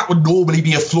 I think that would normally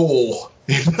be a flaw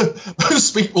in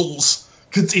most people's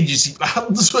contingency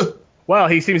plans. Well,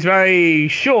 he seems very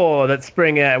sure that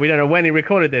Springer, we don't know when he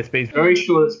recorded this, but he's very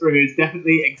sure that Springer is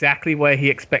definitely exactly where he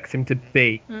expects him to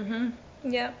be. Mm-hmm.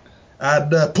 Yeah.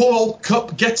 And poor old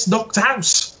Cup gets knocked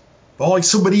out by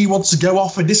somebody who wants to go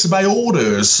off and disobey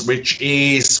orders, which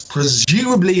is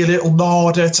presumably a little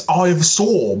nod at Eye of the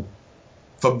Storm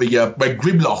from the when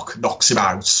Grimlock knocks him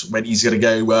out when he's going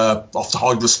to go off to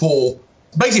Hydra's 4.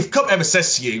 Basically, if Cup ever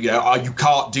says to you, you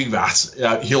can't do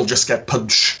that, he'll just get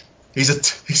punched. He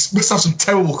must have some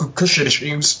terrible concussion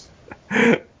issues.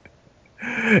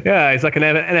 Yeah, he's like an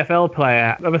NFL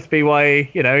player. That must be why,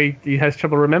 he has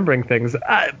trouble remembering things.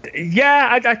 I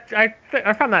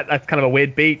found that that's kind of a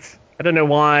weird beat. I don't know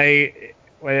why,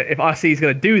 if RC is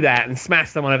going to do that and smash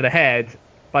someone over the head,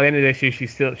 by the end of the issue,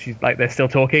 they're still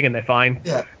talking and they're fine.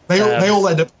 Yeah, they all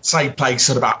end up the same place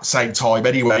at about the same time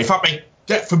anyway. In fact, they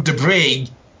get from debris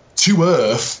to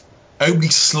Earth only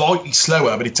slightly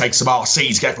slower, but it takes some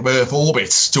RC to get from Earth orbit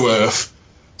to Earth.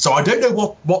 So I don't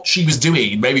know what she was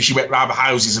doing. Maybe she went round the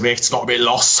houses a bit, got a bit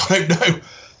lost. I don't know.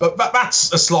 But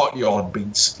that's a slightly odd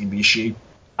beat in the issue.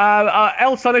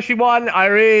 Elson issue 1, I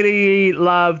really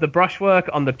love the brushwork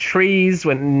on the trees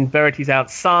when Verity's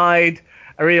outside.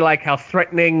 I really like how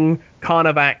threatening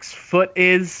Carnivac's foot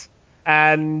is.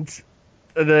 And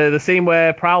the scene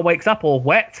where Prowl wakes up all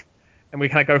wet. And we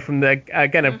kind of go from a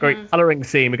great colouring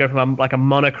scene. We go from a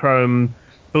monochrome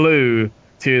blue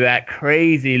to that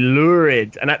crazy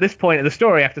lurid. And at this point in the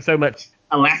story, after so much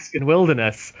Alaskan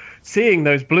wilderness, seeing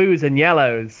those blues and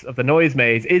yellows of the noise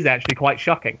maze is actually quite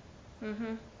shocking.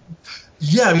 Mm-hmm.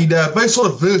 Yeah, I mean, those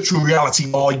sort of virtual reality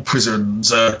mind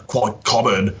prisons are quite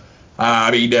common.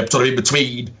 Sort of in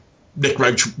between Nick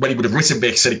Roche, when he would have written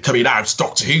this and it coming out,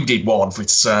 Doctor Who did one for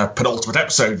its penultimate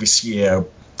episode this year.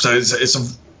 So it's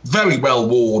a very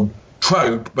well-worn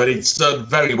trope, but it's done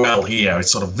very well here.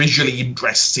 It's sort of visually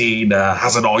interesting,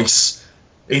 has a nice,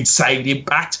 insane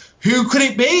impact. Who could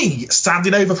it be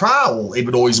standing over Prowl in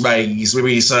Benoist Maze with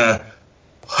his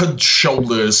hunched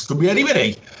shoulders? Could be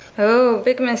anybody. Oh,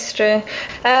 big mystery.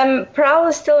 Prowl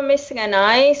is still missing an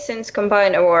eye since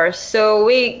Combiner Wars, so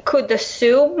we could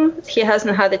assume he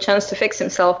hasn't had a chance to fix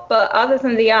himself. But other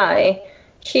than the eye,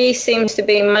 he seems to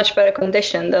be in much better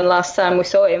condition than last time we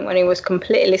saw him when he was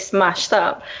completely smashed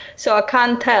up. So I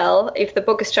can't tell if the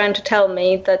book is trying to tell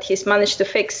me that he's managed to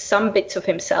fix some bits of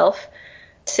himself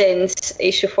since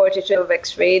issue 42 of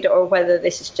X-Read, or whether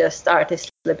this is just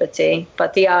artist liberty.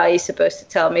 But the eye is supposed to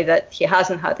tell me that he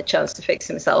hasn't had the chance to fix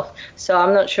himself. So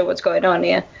I'm not sure what's going on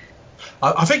here.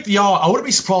 I think the eye, I wouldn't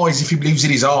be surprised if him losing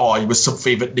his eye was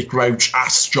something that Nick Roach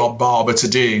asked John Barber to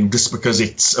do, just because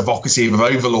it's evocative of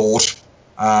Overlord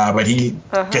when he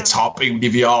gets harpooned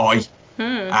in the eye.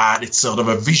 And it's sort of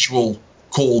a visual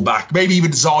callback, maybe even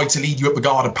designed to lead you up the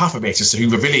garden path a bit as to who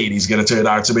the villain is going to turn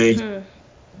out to be.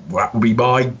 That would be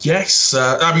my guess.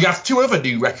 We have two other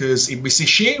new records in this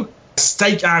issue,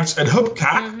 Stakeout and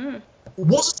Hubcap.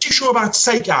 Wasn't too sure about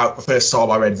Stakeout the first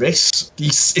time I read this.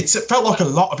 It felt like a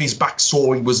lot of his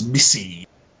backstory was missing.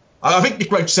 I think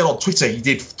Nick Roach said on Twitter he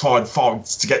did try and find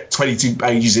to get 22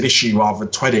 pages an issue rather than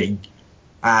 20. And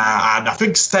I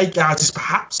think Stakeout is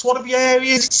perhaps one of the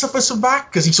areas that suffers from that,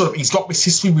 because he's got this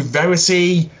history with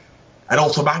Verity and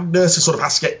Ultra Magnus, and sort of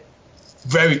has to get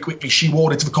very quickly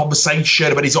shoehorned into the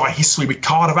conversation about his history with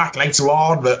Carnavac later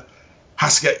on, that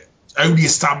has to get only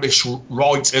established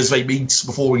right as they meet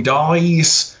before he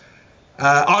dies.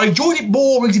 I enjoyed it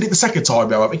more reading it the second time,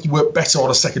 though. I think he worked better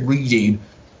on a second reading,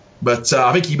 but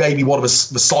I think he may be one of the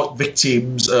slight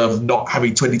victims of not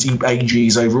having 22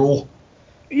 pages overall.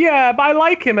 Yeah, but I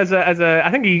like him as a. I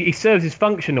think he serves his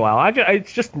function well.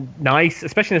 It's just nice,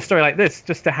 especially in a story like this,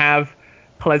 just to have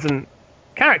pleasant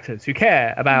characters who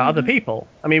care about other people.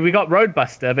 I mean, we got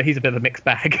Roadbuster, but he's a bit of a mixed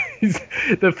bag.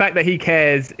 The fact that he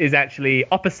cares is actually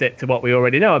opposite to what we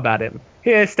already know about him.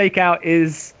 Here, Stakeout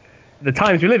is, the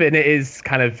times we live in, it is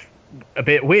kind of a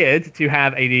bit weird to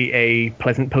have a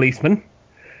pleasant policeman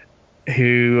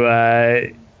who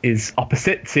is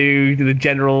opposite to the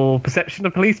general perception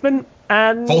of policemen.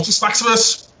 And Voltus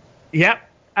Maximus. Yep.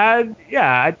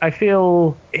 I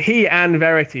feel he and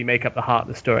Verity make up the heart of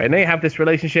the story, and they have this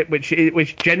relationship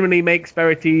which generally makes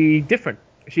Verity different.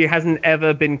 She hasn't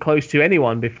ever been close to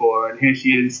anyone before, and here she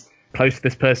is close to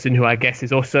this person who I guess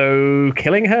is also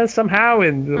killing her somehow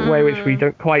in a way which we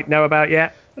don't quite know about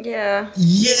yet. Yeah,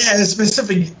 there's been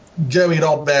something going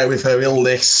on there with her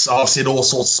illness. I've seen all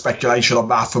sorts of speculation on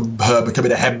that, from her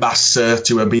becoming a headmaster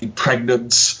to her being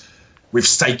pregnant with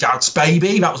Stakeout's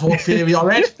baby. That was one theory I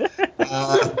read.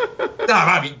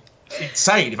 That'd be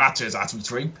insane if that turns out to be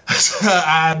true.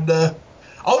 And I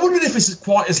wondered if it's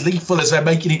quite as lethal as they're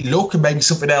making it look, and maybe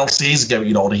something else is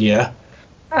going on here.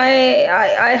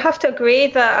 I have to agree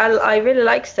that I really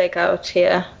like Stakeout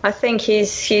here. I think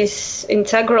he's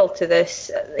integral to this.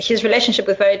 His relationship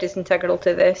with Verity is integral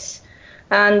to this.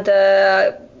 And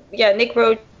Nick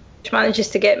Roach manages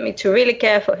to get me to really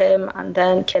care for him and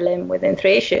then kill him within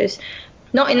 3 issues.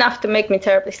 Not enough to make me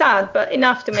terribly sad, but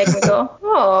enough to make me go,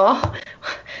 oh,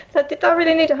 did that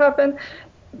really need to happen?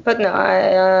 But no,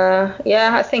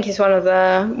 I think he's one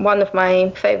of my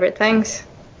favourite things.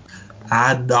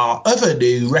 And our other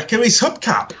new record is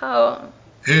Hubcap,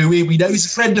 who we know is a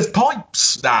friend of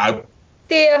Pipes now.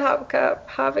 Dear Hubcap,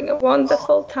 having a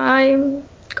wonderful time.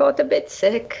 Got a bit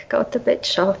sick, got a bit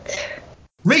shot.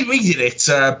 Rereading it,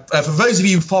 for those of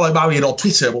you who follow Marion on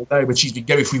Twitter will know that she's been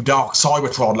going through Dark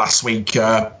Cybertron last week,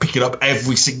 picking up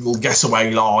every single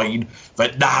Getaway line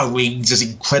that now reads as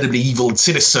incredibly evil and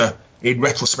sinister in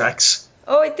retrospect.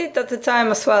 Oh, it did at the time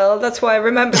as well. That's why I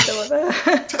remember some of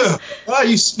that. Well,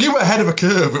 you were ahead of a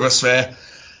curve with us there.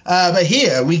 But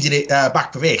here, reading it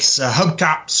back for this,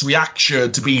 Hubcap's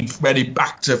reaction to being ready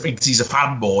back to thinks he's a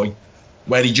fanboy,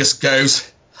 when he just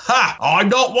goes, "Ha! I'm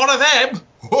not one of them!"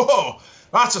 Whoa!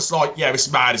 That's just like, yeah, this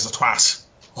man is a twat.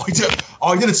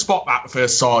 I didn't spot that the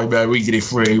first time reading it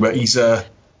through, but he's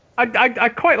I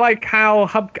quite like how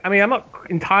I'm not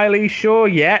entirely sure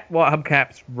yet what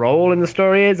Hubcap's role in the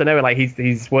story is. I know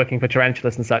he's working for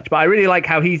Tarantulas and such, but I really like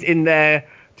how he's in there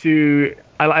to.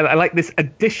 I like this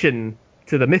addition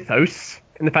to the mythos,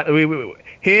 and the fact that we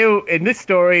here in this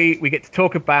story we get to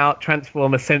talk about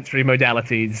Transformer sensory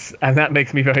modalities, and that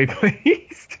makes me very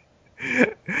pleased.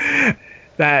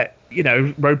 That,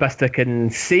 Roadbuster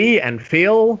can see and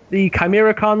feel the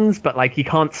Chimericons, but he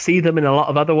can't see them in a lot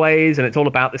of other ways, and it's all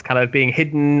about this kind of being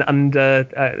hidden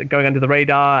under, going under the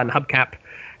radar, and Hubcap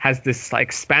has this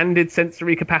expanded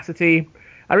sensory capacity.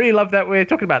 I really love that we're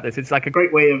talking about this. It's like a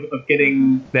great way of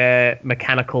getting their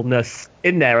mechanicalness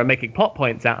in there and making plot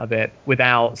points out of it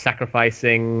without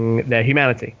sacrificing their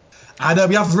humanity. And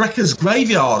we have Wrecker's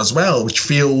Graveyard as well, which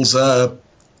feels...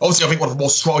 obviously, I think one of the more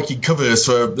striking covers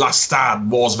for Last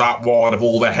Stand was that one of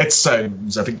all their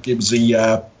headstones. I think it was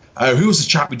the... who was the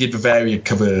chap we did the variant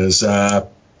covers?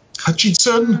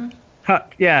 Hutchinson?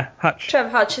 Hutch. Trevor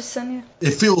Hutchison, yeah.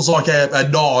 It feels like a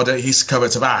nod at his cover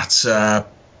to that.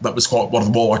 That was quite one of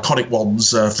the more iconic ones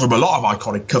from a lot of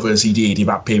iconic covers he did in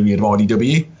that period of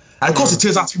IDW. And of course, it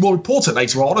turns out to be more important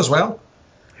later on as well.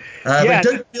 They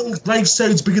don't build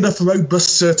gravestones big enough for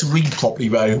Roadbuster to read properly,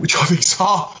 though, which I think is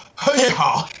hard.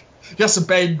 He has to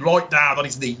bend right down on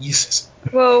his knees.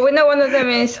 Well, we know one of them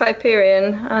is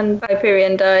Viperion, and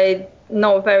Viperion died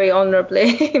not very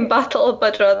honorably in battle,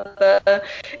 but rather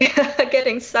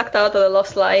getting sucked out of the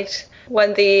Lost Light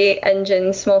when the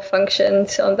engines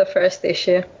malfunctioned on the first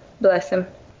issue. Bless him.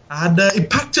 And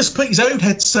Impactus put his own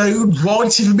headstone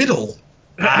right in the middle.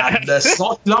 And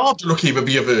slightly larger looking than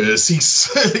the others. He's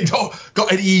certainly not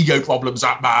got any ego problems,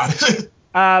 that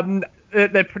man.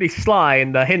 They're pretty sly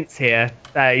in the hints here.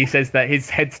 He says that his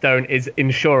headstone is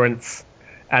insurance,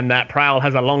 and that Prowl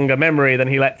has a longer memory than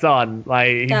he lets on.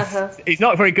 Like he's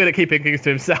not very good at keeping things to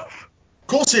himself. Of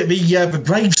course, the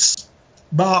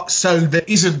gravemark stone that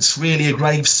isn't really a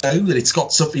gravestone, that it's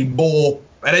got something more,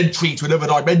 an entry to another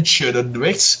dimension under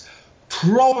it.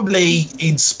 Probably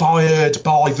inspired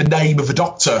by the name of the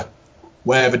Doctor,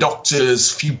 where the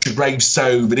Doctor's future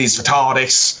gravestone that is the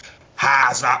TARDIS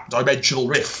has that dimensional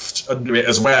rift under it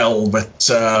as well that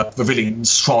the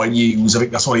villains try and use. I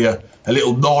think that's why a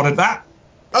little nod at that.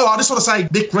 Oh, I just want to say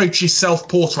Nick Roach's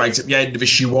self-portrait at the end of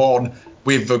issue 1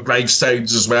 with the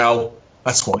gravestones as well.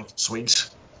 That's quite sweet.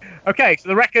 Okay, so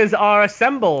the Wreckers are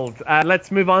assembled.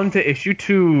 Let's move on to issue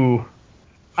 2.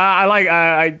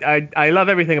 I love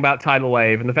everything about Tidal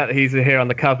Wave, and the fact that he's here on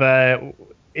the cover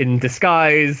in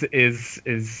disguise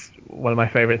is one of my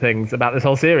favorite things about this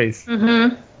whole series.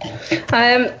 This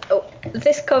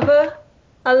cover,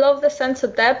 I love the sense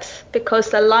of depth because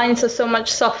the lines are so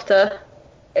much softer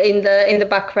in the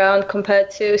background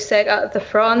compared to Sega at the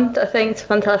front. I think it's a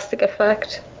fantastic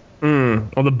effect.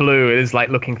 Or the blue, it is like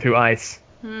looking through ice.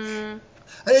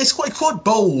 It's quite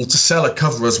bold to sell a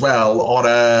cover as well on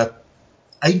a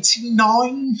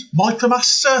 89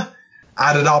 Micromaster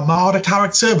and an Armada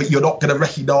character that you're not going to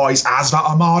recognise as that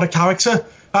Armada character.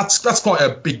 That's quite a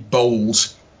big bold.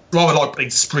 Rather like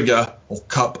putting Springer or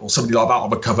Cup or something like that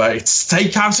on the cover. It's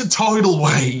Stakeout and Tidal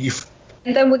Wave.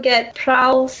 And then we get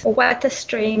Prowl's wettest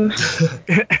dream.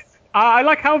 I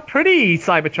like how pretty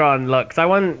Cybertron looks. I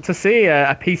want to see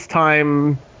a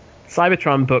peacetime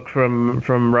Cybertron book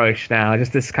from Roche now.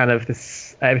 Just this kind of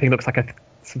everything looks like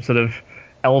some sort of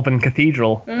elven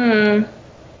cathedral. Yeah,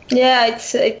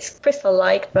 it's crystal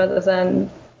light rather than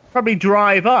probably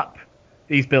drive up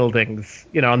these buildings,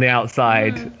 on the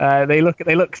outside. They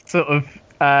look sort of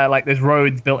like there's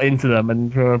roads built into them,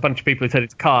 and for a bunch of people who turn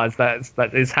into cars,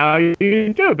 that is how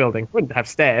you do a building. Wouldn't have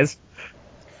stairs.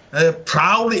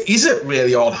 Prowl isn't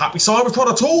really on Happy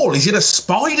Cybertron at all. He's in a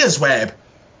spider's web.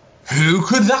 Who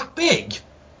could that be?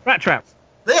 Rat Trap.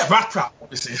 Yeah, Rat Trap,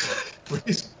 obviously.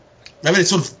 I mean, it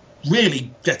sort of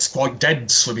really gets quite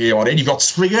dense from here on in. You've got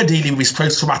Springer dealing with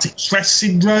post-traumatic stress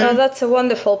syndrome. Oh, that's a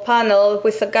wonderful panel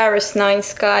with the Garrus 9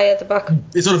 sky at the back.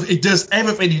 It does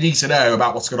everything you need to know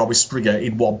about what's going on with Springer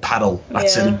in one panel.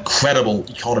 That's an incredible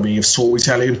economy of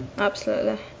storytelling.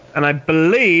 Absolutely. And I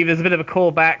believe there's a bit of a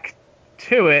callback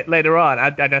to it later on.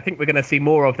 I think we're going to see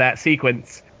more of that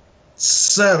sequence.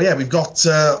 So, yeah, we've got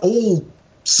all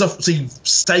stuff to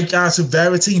stake out of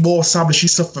Verity, more establishing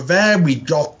stuff for there. We've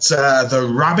got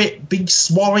the Rabbit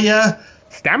Beast Warrior.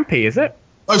 Stampy, is it?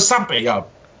 Oh, Stampy, yeah.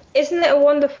 Isn't it a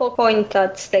wonderful point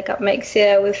that Stake Up makes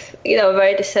here with,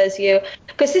 Verity says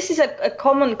because this is a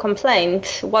common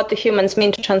complaint, what do humans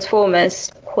mean to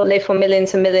Transformers who live for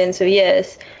millions and millions of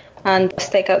years? And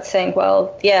Stakeout saying,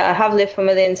 well, yeah, I have lived for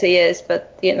millions of years,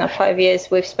 but, 5 years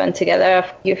we've spent together,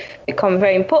 you've become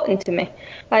very important to me.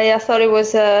 I thought it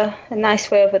was a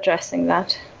nice way of addressing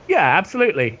that. Yeah,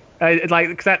 absolutely.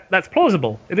 Because that's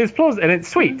plausible. It is plausible, and it's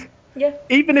sweet. Yeah.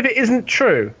 Even if it isn't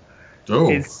true,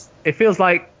 it feels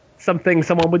like something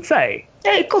someone would say.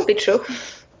 Yeah, it could be true.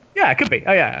 Yeah, it could be.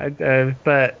 Oh, yeah.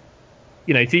 But...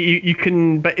 you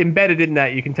can, but embedded in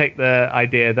that, you can take the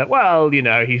idea that, well,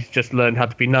 he's just learned how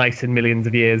to be nice in millions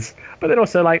of years. But then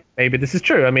also, maybe this is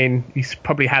true. I mean, he's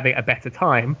probably having a better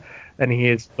time than he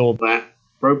is with all that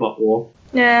robot war.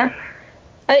 Yeah.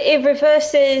 It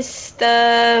reverses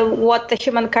what the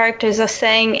human characters are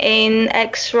saying in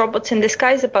X Robots in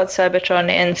Disguise about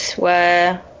Cybertronians,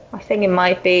 where I think it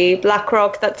might be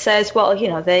BlackRock that says, well,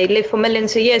 they live for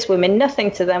millions of years. We mean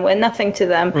nothing to them. We're nothing to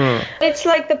them. It's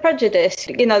like the prejudice.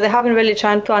 They haven't really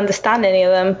tried to understand any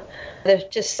of them. They've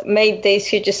just made these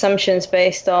huge assumptions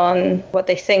based on what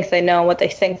they think they know, what they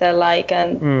think they're like.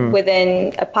 And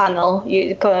within a panel,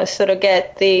 you kind of sort of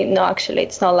get no, actually,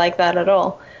 it's not like that at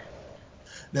all.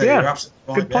 No, you're absolutely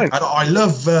right. Good point. And I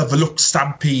love the look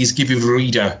Stampy is giving the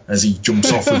reader as he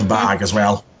jumps off with the bag as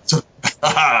well. So,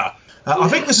 I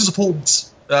think this is a point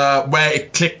where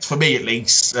it clicked for me, at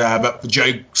least, that the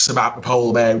jokes about the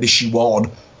polar bear in issue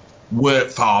 1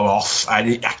 weren't far off, and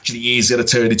it actually is going to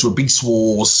turn into a Beast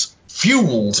Wars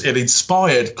fueled and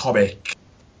inspired comic.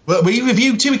 Were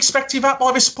you two expecting that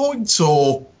by this point,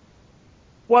 or?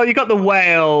 Well, you got the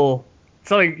whale.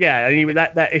 Something, yeah.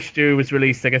 That issue was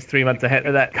released, I guess, 3 months ahead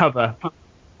of that cover.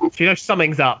 So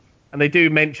something's up, and they do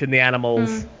mention the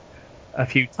animals a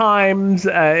few times.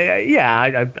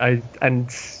 And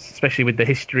especially with the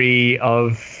history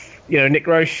of Nick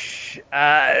Roche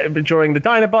drawing the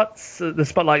Dinobots, the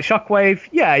Spotlight Shockwave.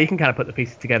 Yeah, you can kind of put the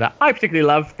pieces together. I particularly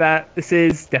love that this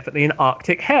is definitely an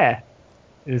Arctic hare.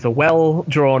 It is a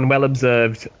well-drawn,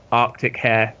 well-observed Arctic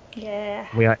hare. Yeah.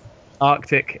 We are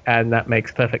Arctic, and that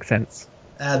makes perfect sense.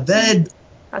 And then,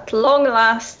 at long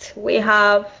last, we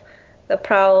have the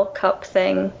Prowl Cup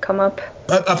thing come up.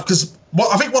 Because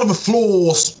I think one of the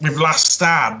flaws with Last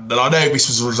Stand, and I know this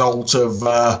was a result of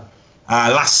how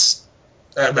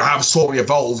the story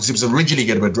evolved, because it was originally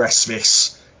going to address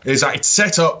this, is that it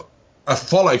set up a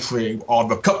follow-through on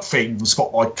the Cup thing, the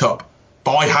Spotlight Cup,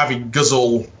 by having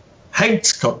Guzzle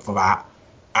hate Cup for that,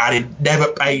 and it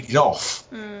never paid it off.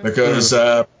 Because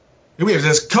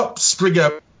there's Cup,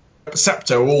 Springer,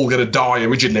 Perceptor were all going to die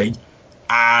originally,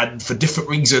 and for different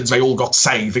reasons they all got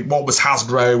saved. I think one was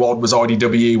Hasbro, one was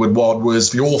IDW, and one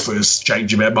was the authors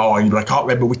changing their mind. I can't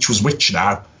remember which was which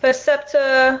now.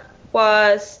 Perceptor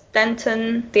was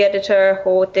Denton, the editor,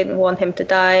 who didn't want him to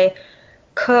die.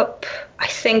 Cup, I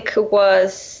think,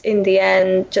 was in the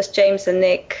end just James and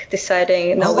Nick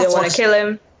deciding no, we don't want to kill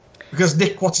him. Because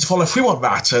Nick wanted to follow through on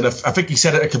that, and I think he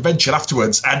said at a convention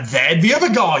afterwards, and then the other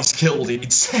guys killed him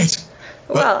instead.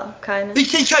 Well, kind of. He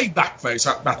came back, though,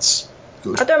 so that's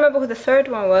good. I don't remember who the third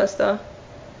one was, though.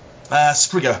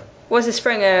 Springer. Was it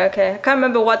Springer? Okay. I can't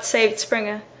remember what saved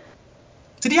Springer.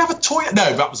 Did he have a toy?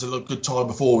 No, that was a good time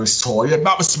before his toy. That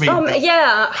must have been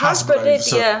Hasbro did.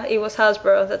 Yeah, it was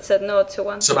Hasbro that said no to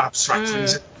one. Some abstract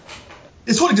reason.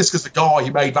 It's funny just because the guy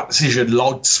who made that decision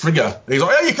liked Springer. He's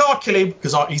like, you can't kill him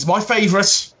because he's my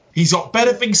favourite. He's got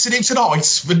better things to do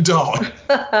tonight than die.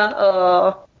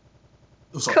 Oh.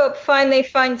 Cup finally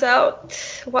finds out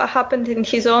what happened in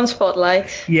his own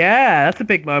Spotlight. Yeah, that's a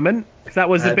big moment. Because that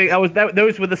was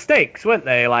those were the stakes, weren't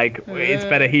they? Like, it's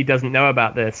better he doesn't know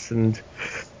about this, and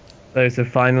those have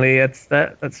finally that's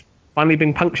finally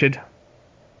been punctured.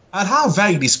 And how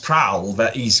vain is Prowl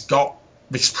that he's got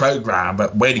this program,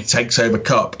 but when he takes over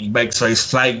Cup, he makes those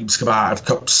flames come out of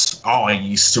Cup's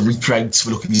eyes to recreate the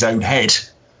look in his own head.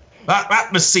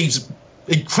 That must seem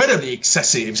incredibly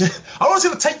excessive. I was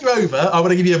going to take you over. I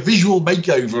want to give you a visual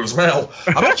makeover as well.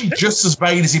 I'm actually just as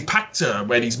vain as Impactor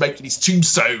when he's making his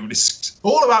tombstone. It's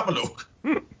all about the look.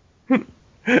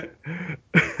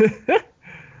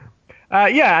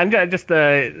 And just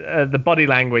the body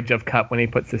language of Cup when he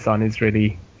puts this on is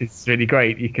really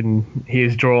great. He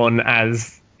is drawn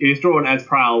as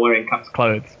Prowl wearing Cup's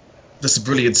clothes. Just a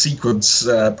brilliant sequence,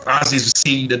 as is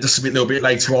seen just a little bit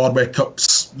later on, where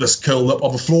Cup's just curled up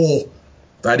on the floor.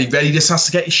 And he just has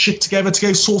to get his shit together to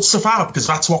go sort stuff out, because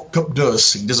that's what Cup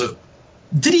does. He doesn't.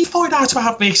 Did he find out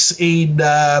about this in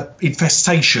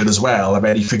Infestation as well? I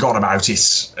mean, he forgot about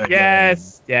it.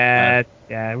 Yes, he did.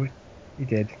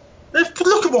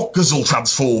 Look at what Guzzle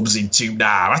transforms into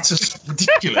now. That's just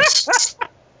ridiculous.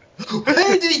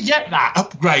 Where did he get that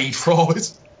upgrade from?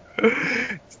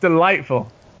 It's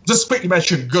delightful. Just quickly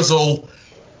mention Guzzle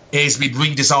has been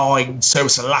redesigned so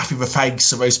it's a laugh in the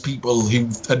face of those people who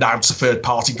announced a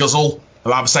third-party Guzzle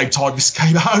around the same time this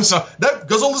came out. So, no,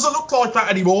 Guzzle doesn't look like that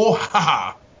anymore.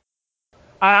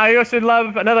 I also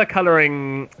love another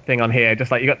colouring thing on here.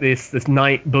 Just like you got this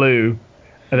night blue,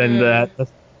 and then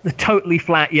the totally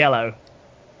flat yellow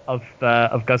of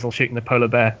Guzzle shooting the polar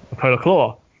bear, the polar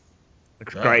claw.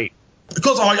 Looks great.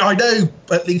 Because I know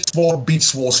at least one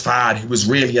Beast Wars fan who was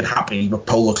really unhappy that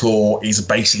Polar Claw is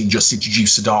basically just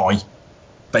introduced to die.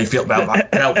 They felt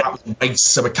that was the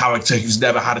base of a character who's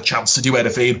never had a chance to do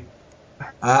anything.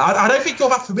 I don't think you're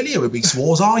that familiar with Beast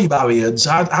Wars, are you, Marians?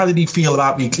 How did you feel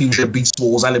about the inclusion of Beast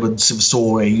Wars elements in the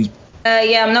story?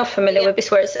 I'm not familiar with Beast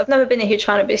Wars. I've never been a huge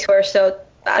fan of Beast Wars, so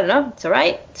I don't know. It's all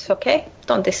right. It's okay.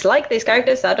 Don't dislike these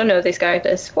characters. I don't know these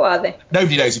characters. What are they?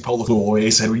 Nobody knows who Polar Claw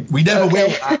is, and we never will.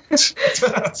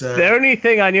 The only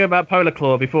thing I knew about Polar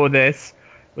Claw before this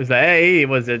was that A, it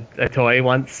was a toy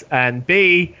once, and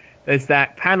B, there's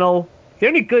that panel, the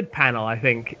only good panel, I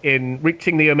think, in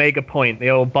Reaching the Omega Point,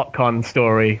 the old BotCon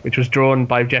story, which was drawn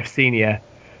by Jeff Senior,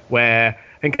 where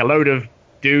I think a load of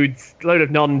dudes, a load of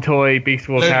non-toy Beast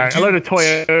War characters, a load of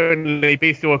toy-only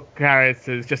Beast War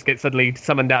characters just get suddenly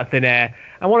summoned out of thin air.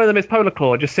 And one of them is Polar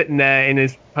Claw, just sitting there in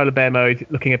his polar bear mode,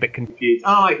 looking a bit confused.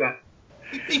 I like that.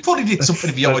 He probably did something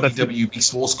in the IDW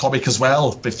Beast Wars comic as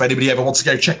well, if anybody ever wants to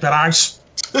go check that out.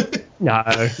 No.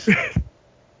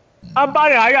 But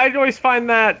I always find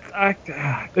that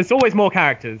there's always more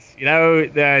characters. You know,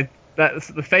 that's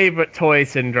the favourite toy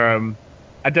syndrome.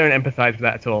 I don't empathise with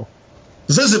that at all.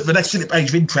 So the next page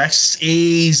of interest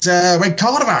is when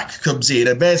Carnivac comes in,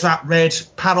 and there's that red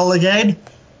panel again.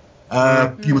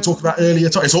 You were talking about earlier.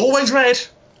 It's always red.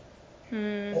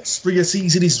 What Springer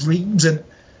sees in his dreams, and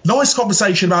nice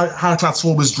conversation about how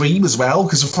Transformers dream as well,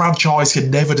 because the franchise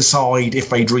can never decide if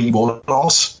they dream or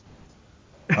not,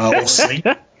 or sleep.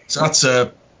 So that's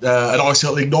a nice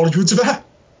little acknowledgement of that.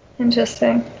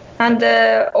 Interesting. And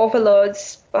the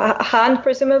Overlord's hand,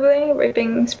 presumably,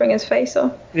 ripping Springer's face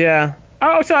off. Yeah.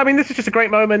 Oh, so I mean, this is just a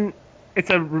great moment. It's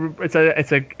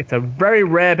a very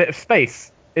rare bit of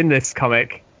space in this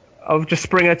comic of just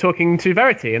Springer talking to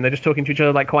Verity, and they're just talking to each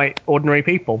other like quite ordinary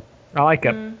people. I like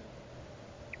it. And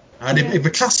in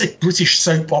the classic British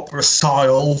soap opera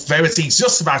style, Verity's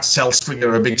just about to tell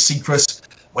Springer a big secret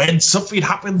when something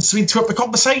happens to interrupt the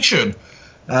conversation.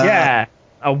 A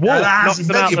wolf knocks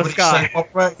them out of the sky.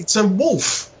 Opera, it's a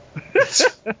wolf.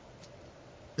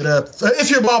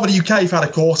 If you're a Marvel UK fan,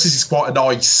 of course, this is quite a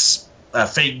nice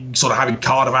thing, sort of having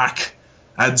Carnivac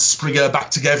and Springer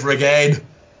back together again.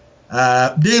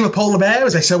 Near a polar bear,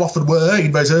 as they so often were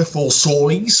in those Earth Force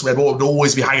stories, where Morton would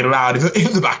always be hanging around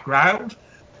in the background.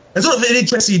 It's sort of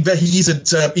interesting that he's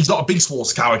not a Beast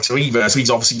Wars character either, so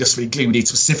he's obviously just been included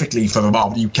specifically for the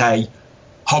Marvel UK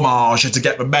homage and to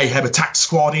get the Mayhem Attack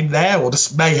Squad in there, or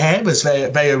just Mayhem as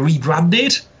they are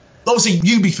rebranded. Obviously,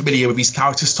 you'd be familiar with these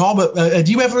characters, Tom. Have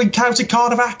you ever encountered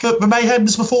Carnivac at the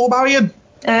Mayhems before, Marion?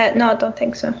 No, I don't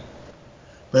think so.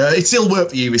 It still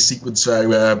worked for you, this sequence,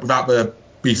 without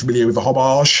being familiar with the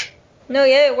homage? No,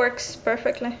 yeah, it works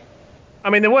perfectly. I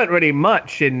mean, there weren't really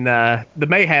much in the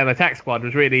Mayhem Attack Squad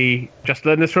was really just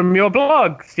learned this from your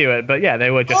blog, Stuart. But yeah, they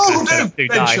were just. Don't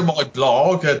mention my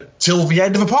blog until the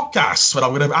end of the podcast when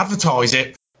I'm going to advertise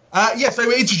it. Yes, they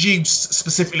were introduced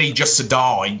specifically just to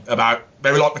die.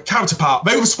 They were like the counterpart.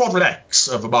 They were Squadron X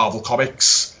of the Marvel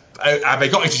comics, and they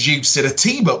got introduced in a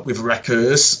team up with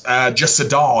Wreckers just to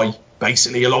die,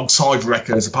 basically alongside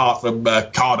Wreckers, apart from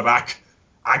Carnivac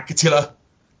and Catilla.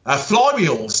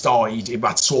 Flywheels died in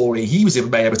that story. He was in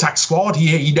the Mayhem Attack Squad.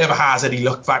 He never has any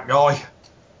luck, that guy.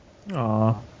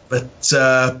 Aww. But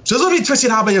so it's really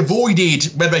interesting how they avoided,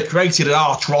 when they created an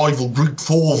arch rival group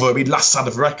for them in Last Stand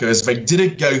of Wreckers, they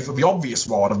didn't go for the obvious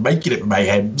one of making it the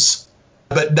Mayhems.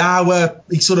 But now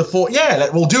he sort of thought,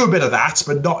 we'll do a bit of that,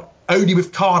 but not only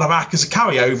with Carnivac as a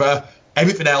carryover.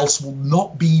 Everything else will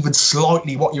not be even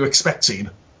slightly what you're expecting.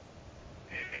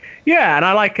 Yeah, and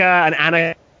I like an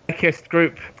anarchist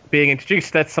group being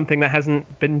introduced. That's something that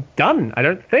hasn't been done, I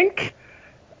don't think.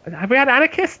 Have we had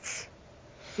anarchists?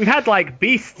 We've had, like,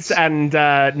 beasts and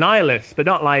nihilists, but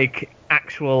not, like,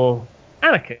 actual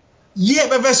anarchists. Yeah,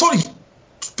 but there's only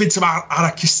been some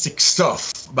anarchistic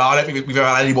stuff, but I don't think we've ever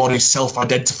had anyone who's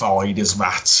self-identified as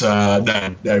that.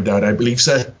 No, I don't believe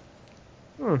so.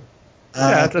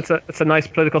 Yeah, that's a nice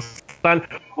political stand.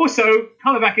 Also,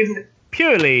 Carnivac isn't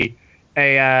purely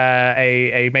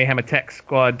a Mayhem Attack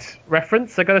Squad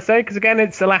reference, I gotta say, because, again,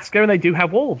 it's Alaska and they do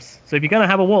have wolves. So if you're going to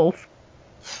have a wolf...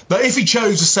 But if he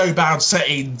chose the Snowbound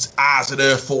settings as an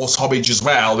Earth Force homage as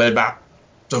well, then that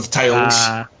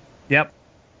dovetails. Yep.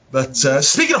 But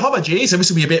speaking of homages, and this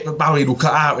will be a bit that Marion will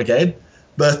cut out again,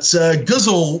 but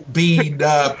Guzzle being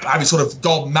having sort of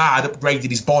gone mad, upgraded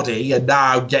his body, and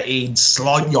now getting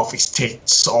slightly off his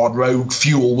tits on Rogue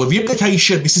Fuel, with the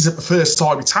implication this isn't the first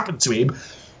time it's happened to him,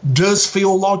 does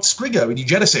feel like Springer in New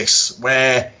Genesis,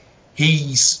 where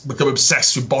he's become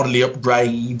obsessed with bodily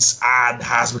upgrades and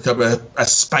has become a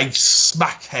space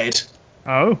smackhead.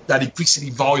 Oh. And increasingly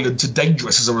violent and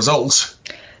dangerous as a result.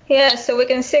 Yeah, so we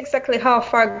can see exactly how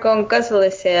far gone Guzzle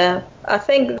is here. I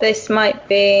think this might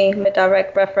be a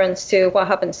direct reference to what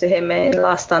happens to him in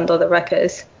Last Stand of the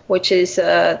Wreckers, which is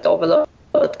the Overlord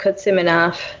cuts him in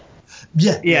half.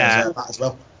 Yeah. That as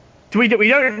well. We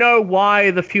don't know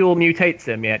why the fuel mutates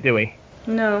him yet, do we?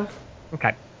 No.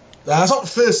 Okay. It's not the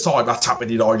first time that's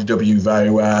happened in IDW,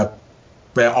 though, where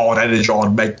Odd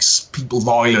Energon makes people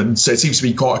violent. So it seems to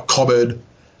be quite a common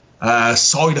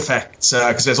side effect,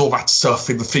 because there's all that stuff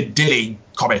in the Finn Dilly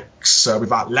comics with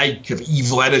that lake of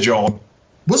evil Energon.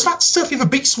 Was that stuff in the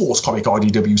Beast Wars comic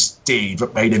IDW did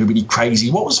that made everybody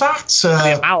crazy? What was that?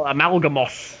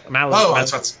 Amalgamos.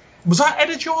 Was that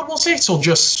Energon, was it? Or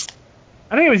just...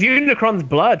 I think it was Unicron's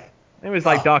blood. It was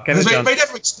like Dark Energon. They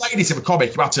never explained it in the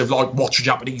comic. You had to watch a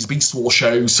Japanese Beast Wars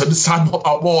shows to understand what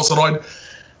that was, and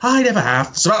I never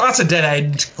have. So that's a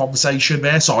dead-end conversation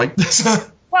there, sorry.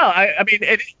 Well, I mean,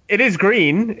 it is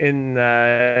green in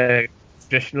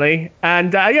traditionally,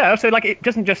 and also like it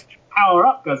doesn't just power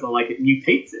up Guzzle, like it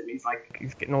mutates him.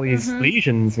 He's getting all these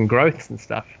lesions and growths and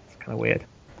stuff. It's kind of weird.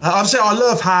 I'm saying I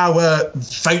love how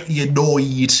faintly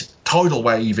annoyed Tidal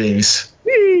Wave is.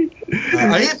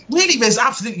 Really, there's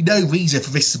absolutely no reason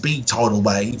for this to be Tidal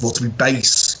Wave or to be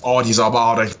based on his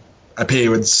Armada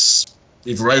appearance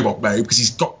in robot mode, because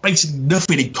he's got basically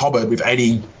nothing in common with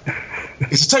any.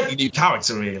 It's a totally new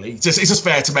character, really. It's just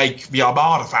fair to make the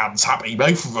Armada fans happy,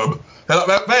 both of them.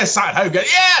 They're sat at home going,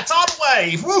 yeah, Tidal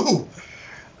Wave, woo!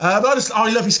 But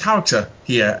I love his character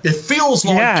here. It feels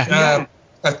like a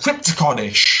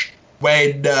Krypticon-ish,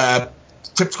 when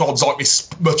Krypticon's like this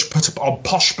much put up on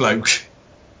posh bloke,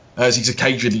 as he's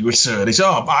occasionally referred. He's,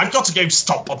 I've got to go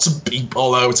stomp on some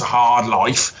people, it's a hard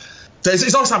life. So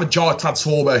it's nice to have a giant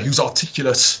Transformer who's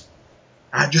articulate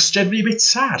and just generally a bit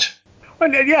sad.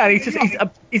 Well, yeah,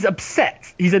 he's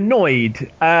upset. He's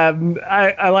annoyed.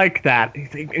 I like that.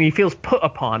 And he feels put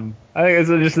upon. I think it's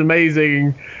just an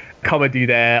amazing comedy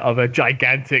there of a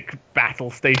gigantic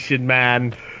battle station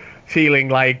man feeling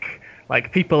like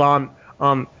people aren't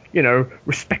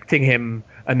respecting him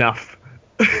enough.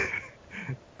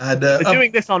 And they're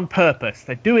doing this on purpose.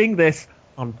 They're doing this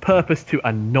on purpose to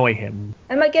annoy him.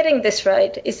 Am I getting this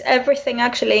right? Is everything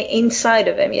actually inside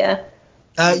of him? Yeah.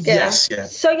 Yes, yeah.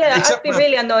 So I'd be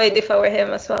really annoyed if I were him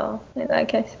as well, in that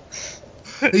case.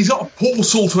 He's got a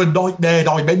portal to a nightmare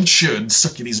dimension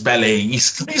stuck in his belly.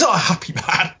 He's not a happy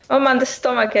man. Oh man, the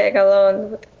stomachache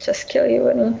alone would just kill you,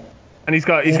 wouldn't he? And he's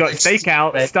got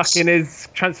Stakeout stuck in his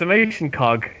transformation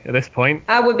cog at this point.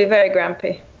 I would be very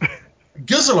grumpy.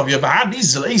 Guzzle, on the other hand,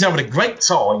 he's having a great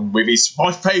time with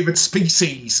my favourite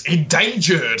species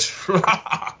endangered. So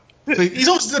he's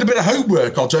also done a bit of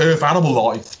homework onto Earth Animal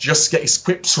Life just to get his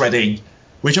scripts ready,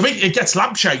 which I think it gets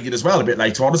lampshaded as well a bit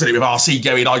later on, doesn't it? With RC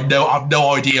going, I've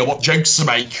no idea what jokes to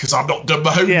make because I've not done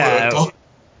my homework. Yeah.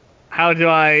 How do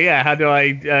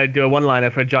I do a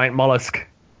one-liner for a giant mollusk?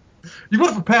 You've got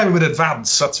to prepare him in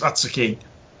advance. That's the key.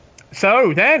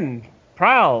 So then,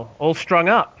 Prowl, all strung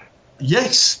up.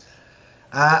 Yes.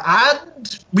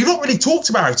 And we've not really talked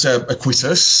about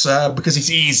Aquitus because it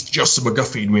is just a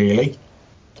MacGuffin, really.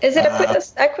 Is it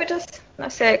Aquitus? I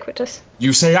say Aquitus.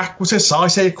 You say Aquitus, I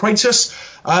say Aquitus.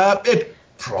 It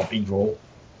probably wrong.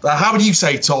 How would you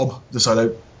say, Tom? Just so I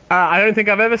don't. I don't think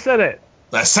I've ever said it.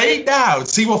 Let's say it now and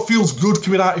see what feels good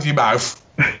coming out of your mouth.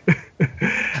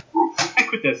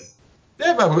 Aquitus.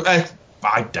 Yeah, but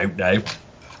I don't know.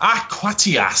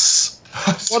 Aquatias.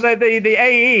 Well, the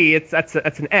AE, that's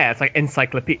an air. It's like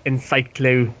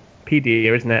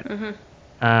encyclopedia, isn't it?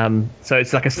 Mm-hmm. So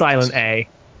it's like a silent A.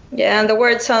 Yeah, and the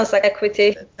word sounds like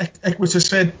equity. Equitus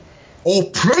Finn. Or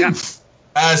proof,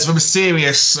 as the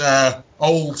mysterious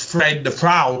old friend of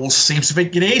Prowl's seems to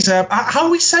think it is. How are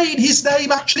we saying his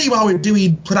name, actually, while we're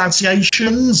doing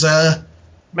pronunciations?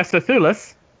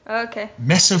 Mesothulus. Okay.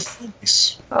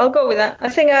 Mesothulus. I'll go with that. I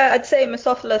think I'd say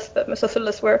Mesophilus, but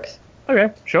Mesophilus works.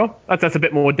 Okay, sure. That's a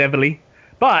bit more devilly.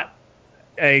 But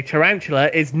a tarantula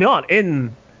is not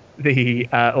in the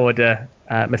order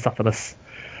Mesophilus.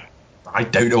 I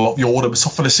don't know what the order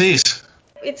Mesophilus is.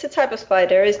 It's a type of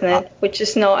spider, isn't it? Which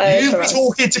is not a... You've been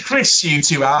talking to Chris, you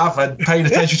two have, and paying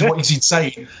attention to what he's been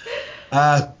saying.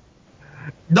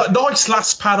 Nice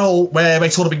last panel where they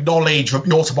sort of acknowledge that the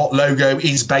Autobot logo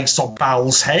is based on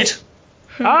Bowl's head.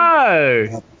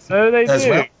 Oh, so they do.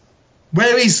 Well.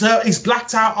 Where his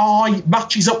blacked out eye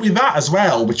matches up with that as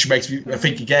well, which makes me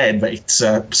think again that it's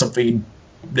something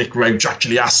Nick Roach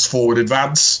actually asked for in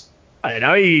advance. I don't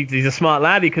know, he's a smart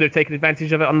lad, he could have taken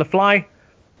advantage of it on the fly.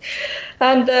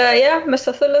 And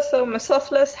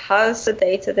Mesophilus has a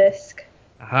data disk.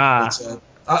 Aha. But,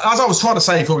 as I was trying to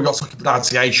say before we got to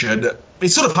pronunciation,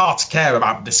 it's sort of hard to care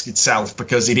about the disc itself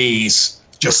because it is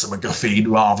just a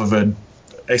MacGuffin rather than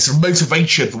it's a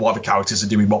motivation for why the characters are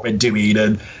doing what they're doing.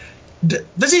 And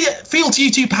does it feel to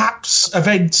you two perhaps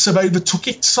events have overtook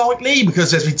it slightly? Because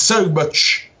there's been so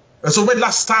much... So when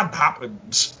Last Stand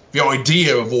happened, the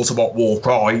idea of Autobot War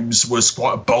Crimes was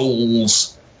quite a bold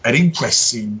an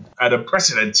interesting and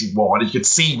unprecedented one. You could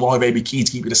see why they'd be keen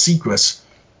to keep it a secret.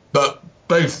 But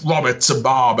both Roberts and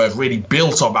Barb have really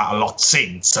built on that a lot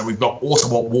since. So we've got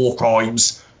Autobot war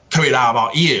crimes coming out of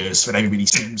our ears that everybody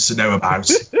seems to know about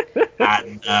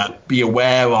and be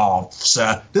aware of.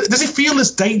 So does it feel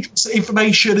as dangerous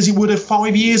information as it would have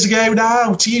 5 years ago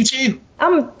now to you two?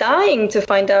 I'm dying to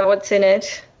find out what's in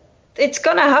it. It's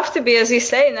going to have to be, as you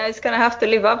say, now it's going to have to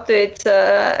live up to its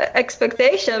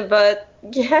expectation. But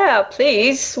yeah,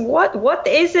 please, what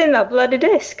is in that bloody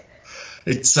disc?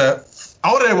 It's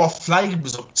I want to know what Flame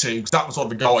was up to, because that was one of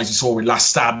the guys you saw in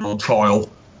Last Stand on trial.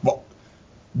 What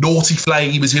naughty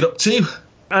Flame is it up to?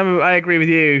 I agree with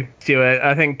you, Stuart.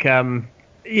 I think, I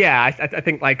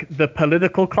think like the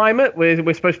political climate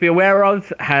we're supposed to be aware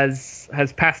of has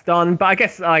passed on. But I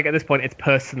guess like at this point, it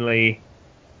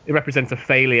represents a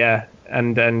failure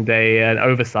and an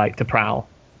oversight to Prowl.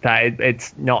 That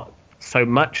it's not so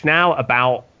much now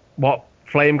about what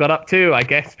Flame got up to. I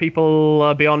guess people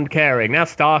are beyond caring now.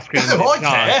 Starscream. I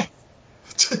care.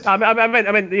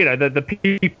 I mean, you know, the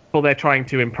people they're trying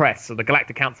to impress, or the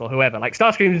Galactic Council, whoever. Like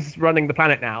Starscream's running the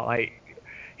planet now. Like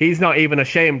he's not even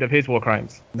ashamed of his war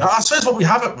crimes. No, I suppose what we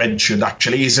haven't mentioned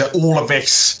actually is that all of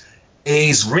this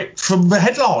is ripped from the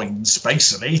headlines.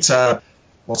 Basically, it's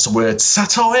what's the word?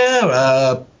 Satire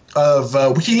of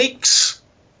WikiLeaks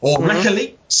or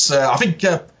WreckAleaks. I think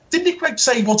didn't Nick Craig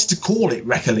say he wanted to call it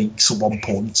WreckAleaks at one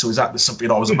point? So is that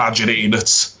something I was imagining?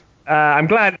 I'm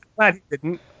glad he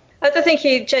didn't. I don't think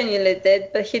he genuinely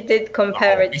did, but he did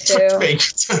compare it to. Me.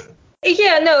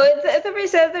 Yeah, no,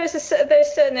 there's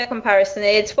certainly a comparison.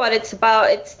 It's what it's about.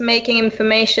 It's making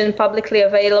information publicly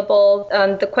available,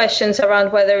 and the questions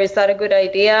around whether is that a good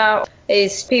idea,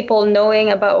 is people knowing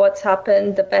about what's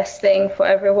happened the best thing for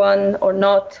everyone or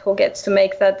not, who gets to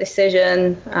make that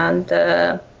decision, and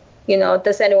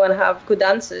does anyone have good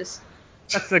answers?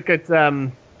 That's a good.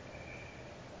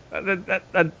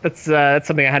 That's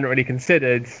something I hadn't really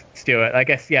considered, Stuart. I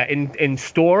guess in the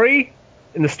story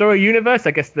universe,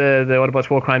 I guess the Autobots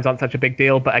war crimes aren't such a big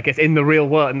deal. But I guess in the real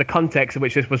world, in the context in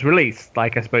which this was released,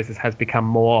 like I suppose this has become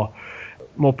more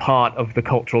part of the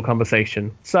cultural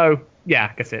conversation. So yeah,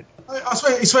 I guess I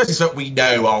suppose it's that we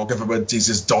know our government is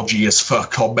as dodgy as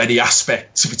fuck on many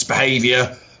aspects of its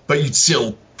behaviour, but you'd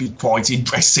still be quite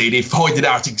interested in finding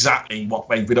out exactly what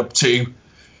they've been up to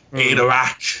in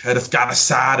Iraq and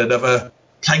Afghanistan and other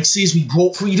places we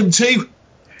brought freedom to.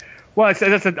 Well,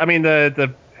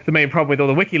 the main problem with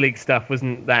all the WikiLeaks stuff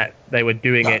wasn't that they were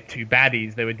doing it to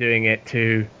baddies; they were doing it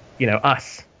to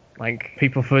us. Like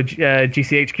people for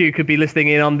GCHQ could be listening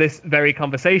in on this very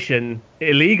conversation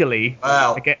illegally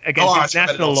against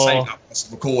international law. That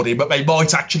wasn't recording, but they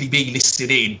might actually be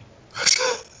listening in.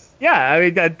 Yeah, I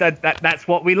mean that's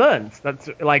what we learned. That's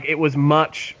like it was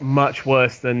much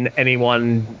worse than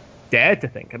anyone dared to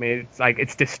think. I mean,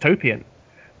 it's dystopian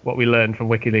what we learned from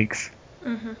WikiLeaks.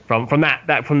 From that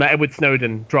Edward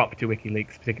Snowden drop to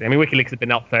WikiLeaks particularly. I mean, WikiLeaks had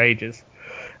been up for ages,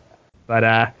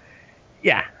 but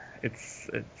it's.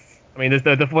 I mean,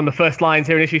 there's one of the first lines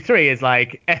here in issue 3 is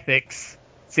like ethics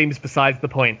seems besides the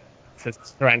point, says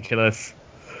Tarantulas.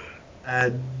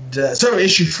 And so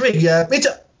issue 3, I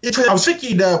was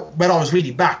thinking when I was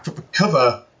reading back that the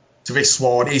cover to this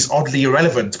one is oddly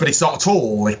irrelevant, but it's not at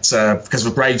all. It's because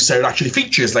the gravestone actually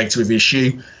features later in the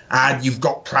issue, and you've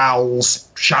got Prowl's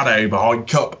shadow behind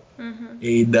Cup,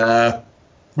 in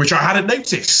which I hadn't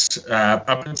noticed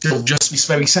up until just this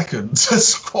very second.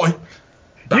 It's quite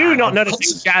bad. You not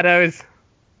noticing shadows?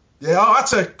 Yeah, I had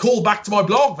to call back to my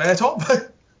blog there, Tom.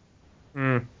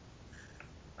 And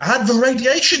the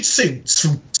radiation suits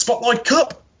from Spotlight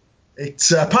Cup.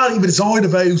 It's apparently the design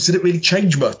of those didn't really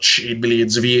change much in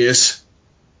millions of years.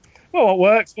 Well,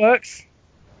 what works.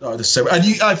 And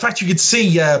in fact, you could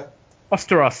see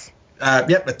Osteros.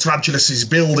 The Tarantulas is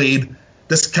building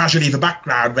this casually in the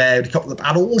background there in a couple of the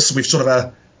panels. We've sort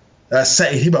of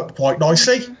set him up quite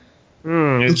nicely.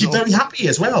 Looking very happy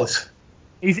as well.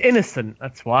 He's innocent,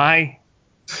 that's why.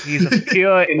 He's a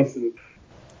pure innocent.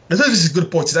 I think this is a good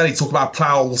point today to talk about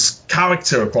Prowl's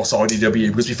character across IDW,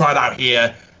 because we find out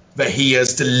here that he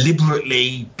has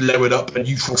deliberately blown up a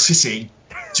neutral city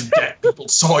to get people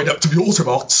signed up to the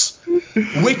Autobots,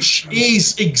 which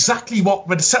is exactly what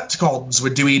the Decepticons were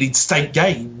doing in State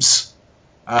Games.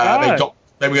 They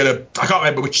were going to, I can't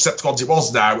remember which Decepticons it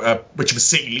was now, which of the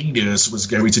city leaders was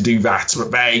going to do that,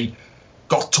 but they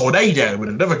got Tornado and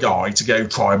another guy to go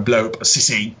try and blow up a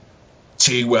city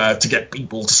to get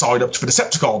people to sign up for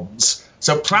Decepticons.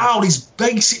 So Prowl is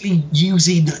basically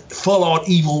using full-on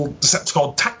evil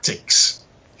Decepticon tactics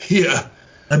here.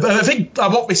 But I think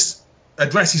what this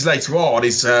addresses later on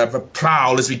is that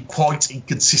Prowl has been quite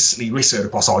inconsistently written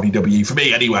across IDW, for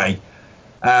me anyway.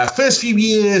 First few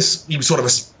years, he was sort of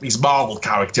his Marvel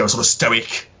character, a sort of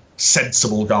stoic,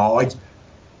 sensible guy.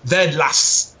 Then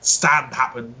Last Stand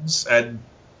happens, and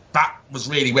that was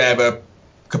really where the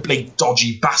complete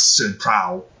dodgy bastard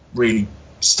Prowl really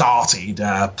started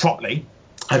properly.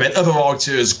 And then other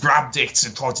writers grabbed it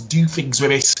and tried to do things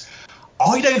with it.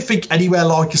 I don't think anywhere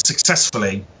like as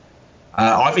successfully.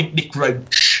 I think Nick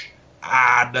Roach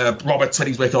and Robert, when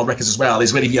he's working on records as well,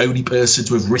 is really the only person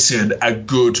to have written a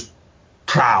good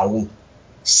Prowl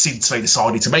since they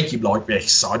decided to make him like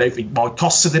this. I don't think Mike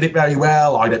Costa did it very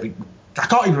well. I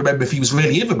can't even remember if he was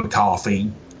really in the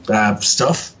McCarthy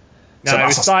stuff. No, he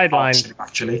was sidelined.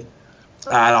 Actually.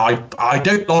 And I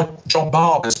don't like John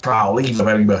Barber's Prowl either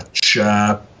very much,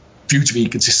 due to the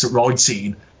inconsistent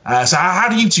writing. So how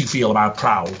do you two feel about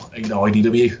Prowl in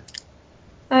IDW?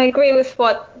 I agree with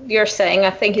what you're saying. I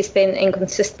think he's been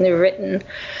inconsistently written.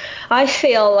 I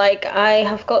feel like I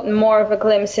have gotten more of a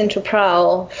glimpse into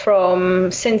Prowl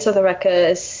from Sins of the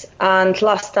Wreckers and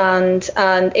Last Stand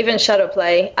and even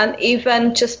Shadowplay, and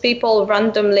even just people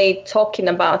randomly talking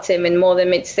about him in More Than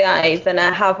Meets the Eye than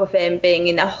I have of him being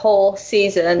in a whole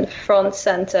season front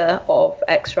center of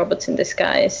Ex-Robots in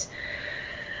Disguise.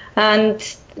 And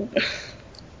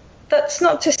that's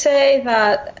not to say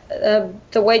that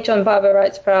the way John Barber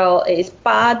writes Prowl is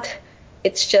bad.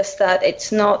 It's just that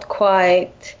it's not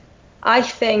quite... I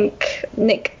think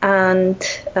Nick and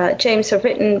James have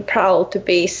written Prowl to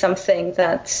be something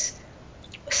that's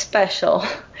special.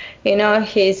 You know,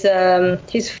 he's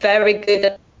very good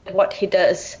at what he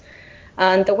does.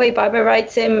 And the way Barber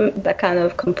writes him, that kind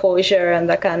of composure and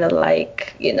that kind of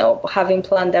like, you know, having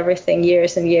planned everything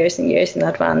years and years and years in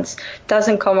advance,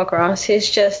 doesn't come across. He's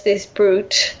just this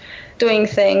brute doing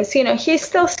things. You know, he's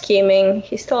still scheming.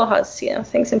 He still has, you know,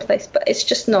 things in place, but it's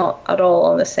just not at all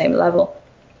on the same level.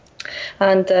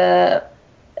 And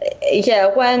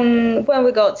when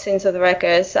we got Sins of the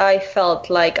Wreckers, I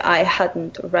felt like I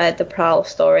hadn't read the Prowl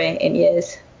story in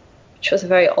years, which was a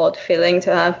very odd feeling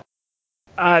to have.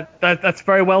 That's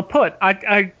very well put.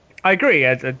 I agree.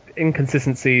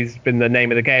 Inconsistency's been the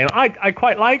name of the game. I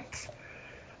quite liked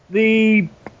the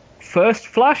first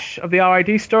flush of the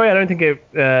RID story. I don't think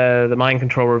the mind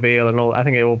control reveal and all. I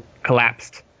think it all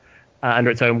collapsed under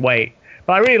its own weight.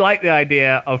 But I really like the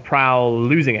idea of Prowl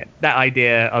losing it. That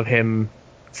idea of him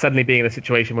suddenly being in a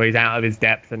situation where he's out of his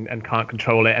depth and can't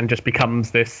control it and just becomes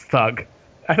this thug.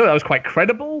 I thought that was quite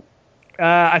credible.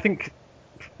 I think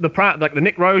the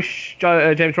Nick Roche,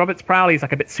 James Roberts Prowl, he's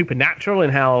like a bit supernatural in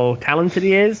how talented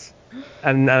he is,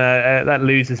 and that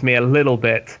loses me a little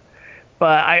bit.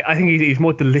 But I think he's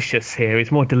more delicious here.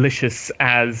 He's more delicious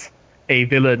as a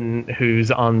villain who's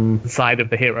on the side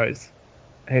of the heroes.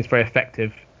 I think it's very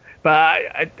effective. But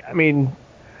I mean,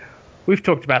 we've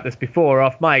talked about this before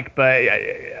off mic, but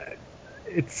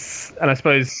and I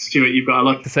suppose, Stuart, you've got a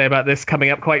lot to say about this coming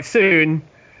up quite soon.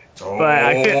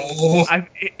 But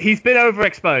he's been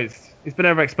overexposed. He's been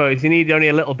overexposed. You need only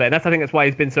a little bit. I think that's why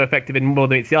he's been so effective in More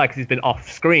Than Meets the Eye, because he's been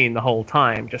off screen the whole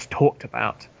time, just talked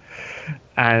about.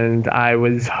 And I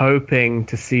was hoping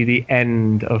to see the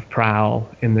end of Prowl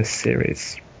in this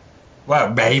series.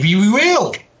 Well, maybe we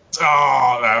will.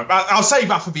 Oh, no. I'll save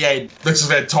that for the end, because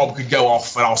then Tom can go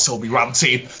off and I'll still be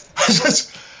ranting.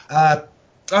 I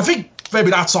think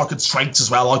maybe that's our constraint as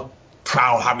well, like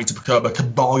Prowl having to become a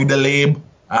combiner lame,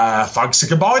 thanks to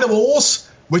Combiner Wars,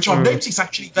 which I've noticed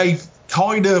actually they've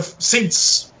kind of,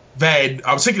 since then,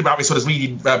 I was thinking about this when I was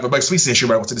reading the most recent issue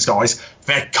of Robots in Disguise,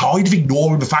 they're kind of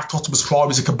ignoring the fact Optimus Prime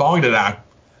is a combiner now.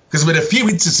 Because there have been a few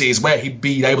instances where him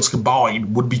being able to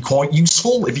combine would be quite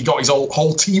useful if he got his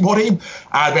whole team on him,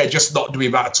 and they're just not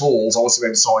doing that at all. So obviously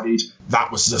they decided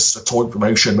that was just a toy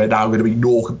promotion. They're now going to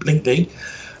ignore completely.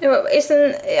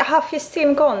 Isn't half his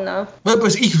team gone now? Well,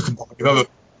 but he could combine,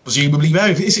 presumably.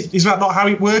 Is that not how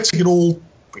it works? It can all...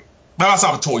 Well, that's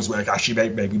how the toys work, actually.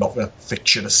 Maybe not the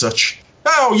fiction as such.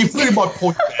 Oh, you've ruined my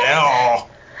point there. Oh.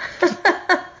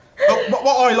 But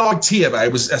what I liked here, though,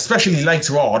 was especially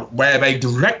later on, where they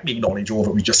directly acknowledge all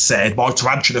that we just said by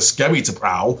Tarantulas going to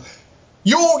Prowl.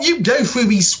 You go through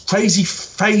these crazy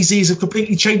phases of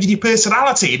completely changing your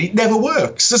personality, and it never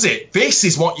works, does it? This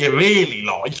is what you really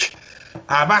like.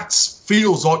 And that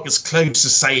feels like as close to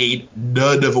saying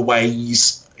none of the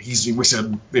ways he's been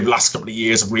written in the last couple of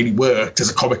years have really worked as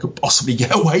a comic could possibly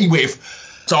get away with.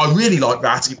 So I really like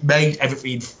that. It made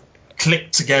everything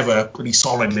click together pretty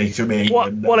solidly for me.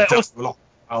 And dealt with a lot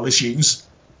of issues.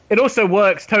 It also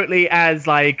works totally as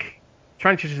like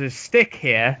Tarantulas' stick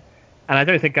here, and I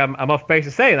don't think I'm off base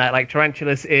of saying that. Like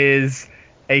Tarantulas is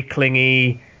a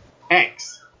clingy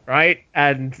X, right?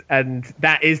 And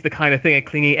that is the kind of thing a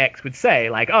clingy ex would say,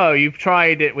 like, oh, you've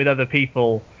tried it with other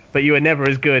people, but you were never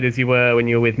as good as you were when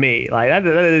you were with me. Like, that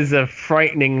is a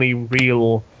frighteningly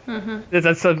real...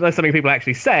 That's something people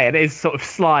actually say, and it is sort of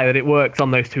sly that it works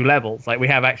on those two levels. Like, we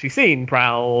have actually seen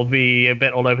Prowl be a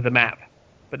bit all over the map,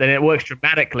 but then it works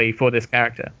dramatically for this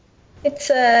character.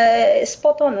 It's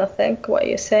spot on, I think, what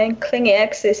you're saying. Clingy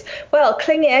ex is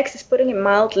putting it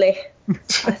mildly.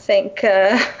 I think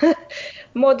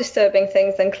more disturbing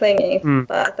things than clingy,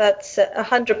 but that's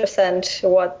 100%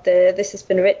 what this has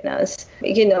been written as.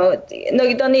 You know, no,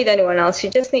 you don't need anyone else. You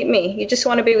just need me. You just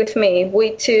want to be with me.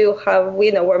 We two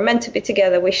we're meant to be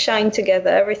together. We shine together.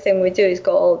 Everything we do is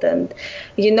gold, and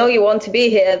you want to be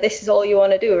here. This is all you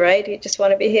want to do, right? You just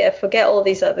want to be here. Forget all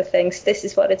these other things. This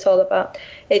is what it's all about.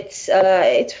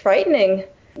 It's frightening.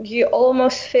 You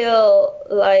almost feel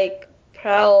like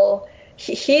Prowl...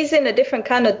 He's in a different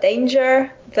kind of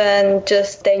danger than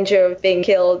just danger of being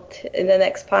killed in the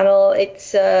next panel.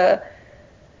 It's, I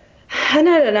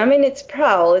don't know, I mean, it's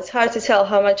Prowl. It's hard to tell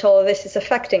how much all of this is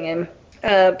affecting him.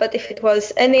 But if it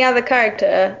was any other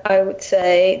character, I would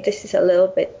say this is a little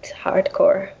bit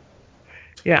hardcore.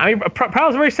 Yeah, I mean,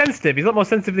 Prowl's very sensitive. He's a lot more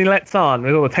sensitive than he lets on,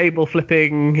 with all the table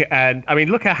flipping. And, I mean,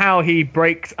 look at how he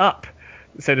breaks up,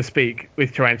 so to speak,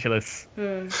 with Tarantulas.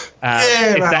 If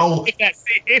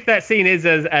that scene is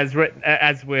as written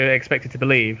as we're expected to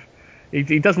believe,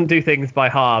 he doesn't do things by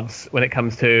halves when it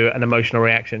comes to an emotional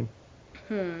reaction.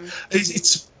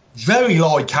 It's very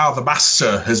like how the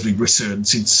Master has been written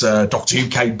since Doctor Who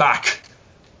came back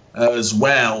as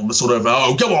well. The sort of,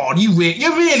 oh, go on, you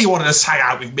really want to just hang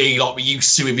out with me like we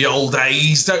used to in the old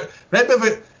days.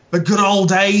 Remember the good old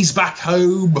days back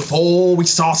home before we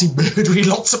started murdering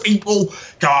lots of people?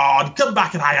 God, come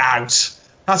back and hang out.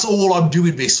 That's all I'm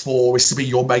doing this for, is to be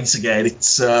your mate again.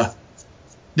 It's a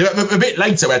bit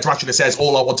later where Tarantula says,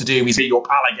 all I want to do is be your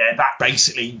pal again. That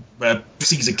basically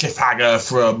season cliffhanger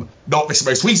from not this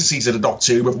most recent season of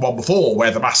Doctor Who, but the one before,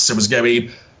 where the Master was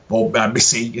going, or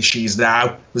Missy, as she is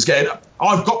now, was going,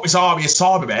 I've got this army of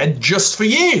Cybermen just for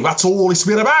you. That's all it's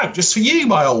been about. Just for you,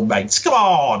 my old mates. Come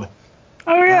on.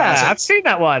 Oh, yeah, I've seen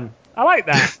that one. I like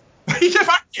that. Yeah,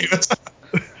 thank you.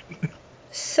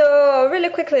 So, really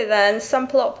quickly then, some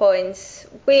plot points.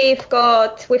 We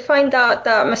find out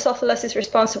that Mesophilus is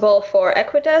responsible for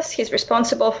Equidas. He's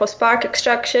responsible for spark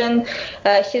extraction.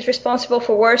 He's responsible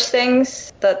for worse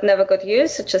things that never got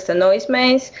used, such as the noise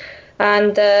maze.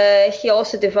 And he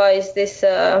also devised this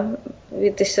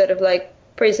sort of like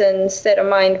prison state of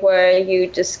mind where you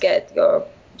just get your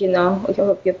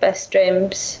best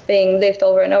dreams being lived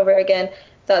over and over again,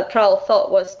 that Prowl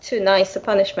thought was too nice a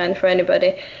punishment for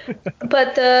anybody.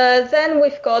 But then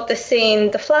we've got the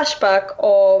flashback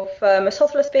of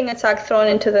Mesophilus being attacked, thrown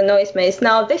into the noise maze.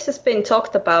 Now, this has been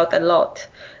talked about a lot.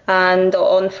 And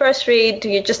on first read,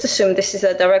 you just assume this is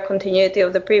a direct continuity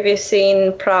of the previous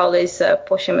scene. Prowl is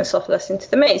pushing Mesophilus into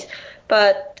the maze.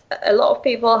 But a lot of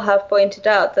people have pointed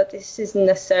out that this isn't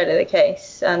necessarily the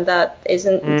case, and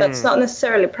that's not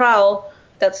necessarily Prowl.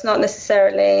 That's not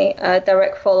necessarily a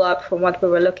direct follow-up from what we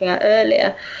were looking at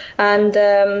earlier. And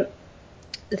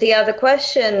the other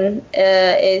question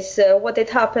is what did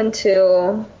happen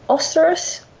to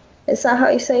Osterus? Is that how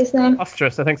you say his name?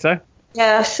 Osterus, I think so.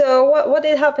 Yeah, so what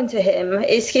did happen to him?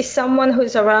 Is he someone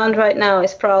who's around right now?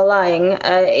 Is Prowl lying?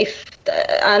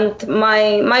 And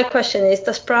my question is,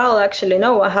 does Prowl actually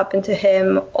know what happened to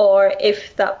him? Or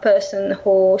if that person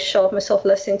who shot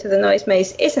Mesophilus into the noise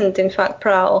maze isn't in fact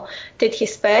Prowl, did he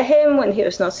spare him when he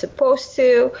was not supposed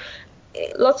to?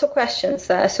 Lots of questions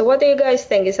there. So what do you guys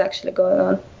think is actually going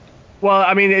on? Well,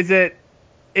 I mean,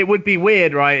 it would be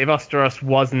weird, right, if Osterus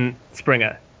wasn't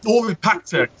Springer? Or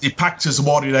Impactor. Impactor's the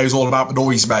one who knows all about the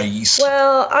noise maze.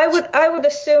 Well, I would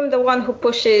assume the one who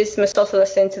pushes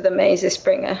Mesophilus into the maze is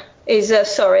Springer. Is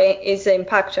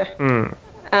Impactor.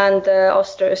 And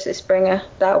Osterus is Springer.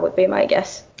 That would be my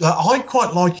guess. I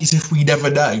quite like it if we never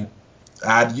know.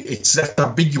 And it's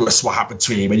ambiguous what happened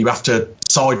to him, and you have to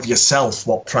decide for yourself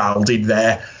what Prowl did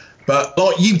there. But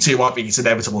like you two, I think it's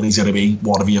inevitable he's going to be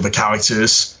one of the other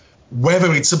characters.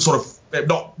 Whether it's some sort of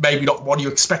maybe not what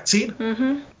you're expecting.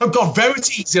 Oh God,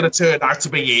 Verity's going to turn out to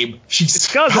be him.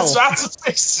 That's a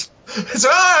twist.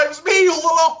 It was me all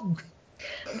along.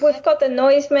 We've got the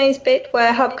noise maze bit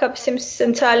where Hubcap seems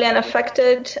entirely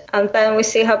unaffected, and then we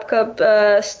see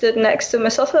Hubcap stood next to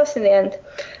Mesophilus in the end.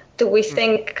 Do we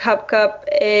think Hubcap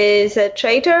is a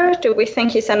traitor? Do we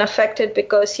think he's unaffected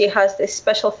because he has this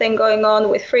special thing going on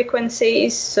with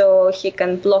frequencies, so he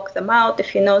can block them out if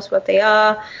he knows what they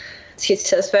are? He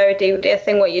says, Verity, I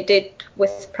think what you did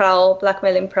with Prowl,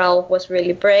 blackmailing Prowl was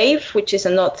really brave, which is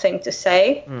an odd thing to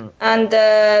say. And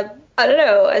I don't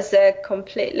know, as a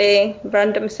completely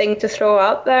random thing to throw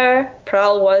out there,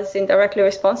 Prowl was indirectly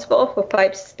responsible for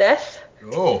Pipes' death.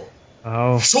 Oh.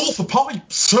 It's all for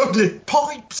Pipes. Certainly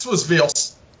Pipes was the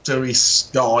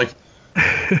Osteris guy.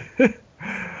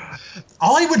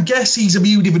 I would guess he's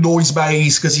immune to the noise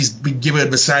maze because he's been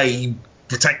given the same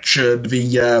protection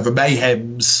the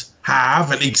Mayhems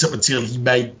have, at least up until he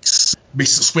makes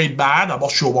Mr. Swinman. I'm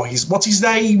not sure what's his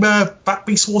name, that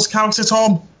Beast Wars character,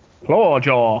 Tom?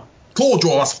 Clawjaw.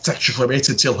 Clawjaw has protection from it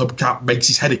until Hubcap makes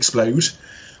his head explode,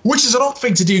 which is an odd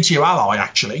thing to do to your ally,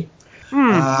 actually.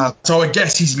 So I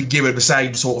guess he's been given the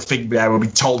same sort of thing there, and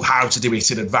been told how to do it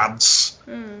in advance.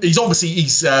 He's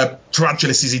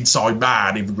Tarantulas is inside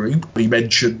man in the group. He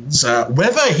mentions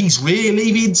whether he's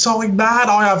really the inside man.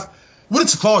 Wouldn't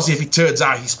surprise me if it turns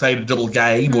out he's played a double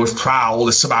game, or if Prowl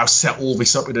has somehow set all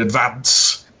this up in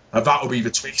advance. And that would be the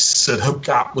twist, and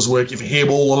Hubcap was working for him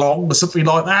all along, or something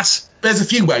like that. There's a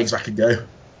few ways that could go.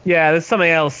 Yeah, there's something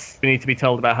else we need to be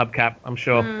told about Hubcap, I'm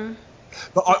sure.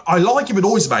 But I like him in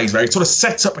Noise Maze, where it sort of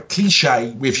sets up a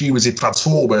cliche with humans in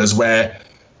Transformers, where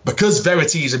because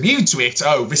Verity is immune to it,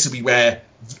 this will be where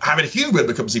having a human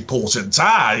becomes important.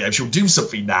 She'll do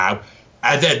something now.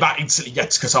 And then that instantly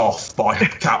gets cut off by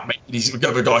Hubcap making his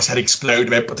other guy's head explode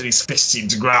and then putting his fists in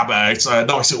to grab her. It's a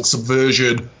nice little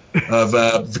subversion of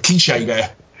the cliche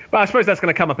there. Well, I suppose that's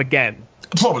going to come up again.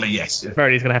 Probably, yes.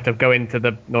 Verity's going to have to go into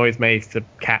the Noise Maze to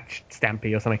catch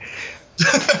Stampy or something.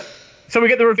 So we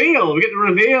get the reveal.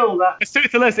 That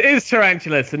Toothless is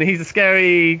Tarantulas, and he's a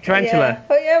scary tarantula.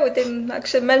 Oh yeah, we didn't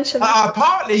actually mention that.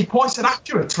 Apparently quite an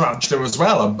accurate tarantula as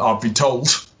well, I've been told.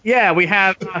 Yeah, we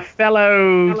have a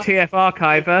fellow TF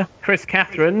archiver, Chris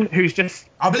Catherine, who's just...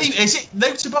 I believe, is it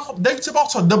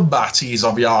Notobot or Numbat he's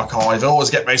on the archive? I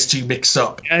always get those two mixed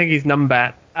up. I think he's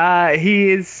Numbat.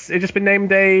 He's just been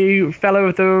named a fellow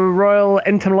of the Royal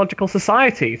Entomological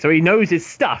Society, so he knows his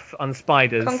stuff on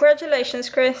spiders.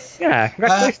 Congratulations, Chris. Yeah,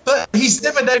 congratulations. But he's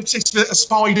never noticed that a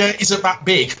spider isn't that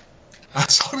big.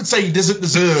 So I would say he doesn't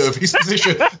deserve his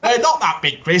position. They're not that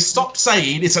big, Chris. Stop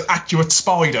saying it's an accurate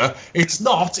spider. It's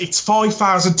not. It's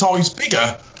 5,000 times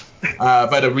bigger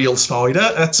than a real spider.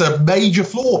 That's a major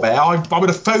flaw there. I'm going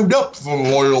to phone up the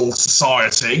Royal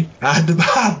Society. And,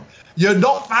 man, you're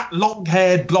not that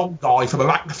long-haired blonde guy from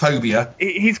Arachnophobia.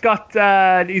 He's got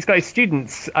his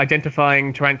students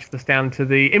identifying tarantulas down to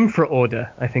the infra order,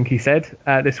 I think he said,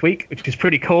 this week, which is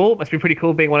pretty cool. Must be pretty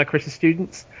cool being one of Chris's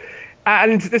students.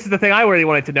 And this is the thing I really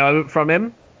wanted to know from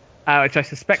him, which I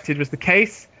suspected was the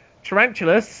case.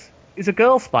 Tarantulas is a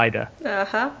girl spider.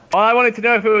 Uh-huh. Well, I wanted to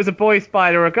know if it was a boy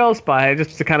spider or a girl spider,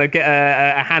 just to kind of get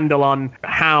a handle on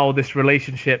how this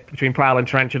relationship between Prowl and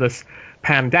Tarantulas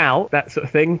panned out, that sort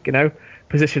of thing,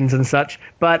 positions and such.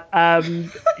 But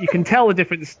you can tell the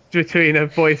difference between a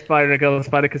boy spider and a girl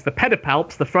spider because the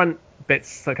pedipalps, the front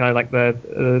bits, kind of like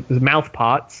the mouth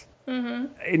parts,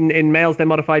 in males they're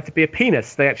modified to be a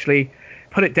penis. They actually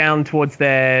put it down towards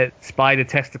their spider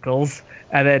testicles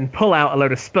and then pull out a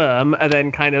load of sperm and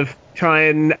then kind of try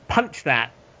and punch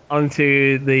that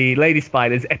onto the lady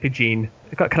spider's epigene.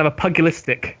 They've got kind of a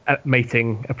pugilistic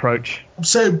mating approach.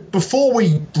 So before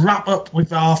we wrap up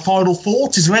with our final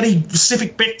thoughts, is there any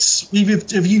specific bits either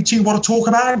of you two want to talk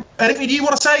about? Anything you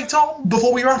want to say, Tom,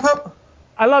 before we wrap up?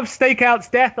 I love Stakeout's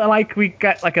death. I like we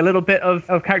get like a little bit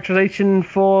of characterization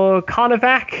for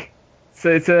Carnivac. So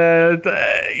it's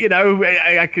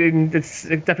I can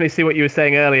definitely see what you were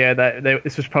saying earlier, that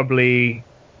this was probably,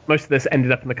 most of this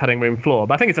ended up in the cutting room floor.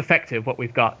 But I think it's effective, what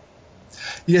we've got.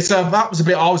 Yes, that was a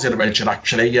bit I was going to mention,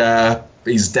 actually,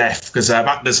 his death, because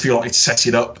that does feel like it's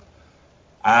setting up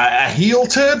a heel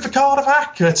turn for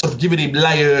Carnivac. Sort of giving him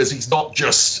layers. He's not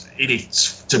just in it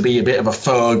to be a bit of a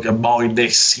thug and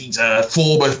mindless. He's a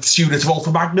former student of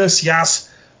Alpha Magnus. He has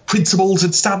principles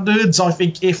and standards. I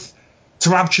think if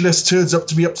Tarantulas turns up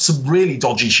to be up to some really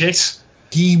dodgy shit,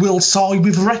 he will side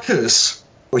with Wreckers,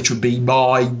 which would be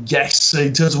my guess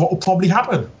in terms of what will probably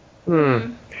happen.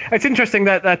 It's interesting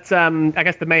that I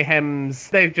guess the Mayhems,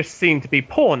 they just seem to be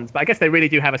pawns, but I guess they really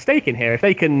do have a stake in here. If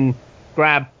they can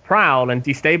grab Prowl and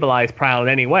destabilize Prowl in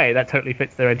any way, that totally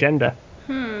fits their agenda.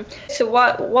 So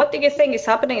what do you think is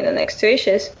happening in the next 2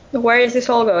 issues? Where is this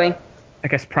all going? I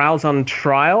guess Prowl's on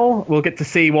trial. We'll get to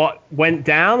see what went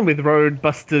down with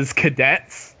Roadbuster's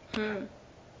cadets.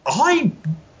 I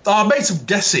made some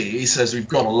guesses as we've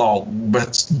gone along,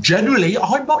 but generally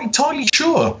I'm not entirely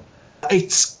sure.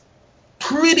 It's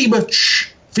pretty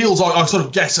much feels like I sort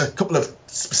of guess a couple of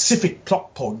specific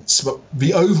plot points, but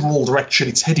the overall direction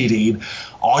it's headed in,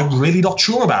 I'm really not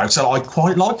sure about, and I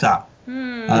quite like that.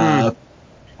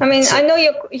 I mean, I know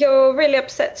you're really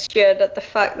upset, Stuart, at the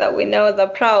fact that we know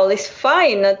that Prowl is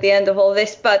fine at the end of all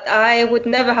this, but I would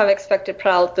never have expected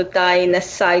Prowl to die in a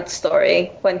side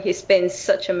story when he's been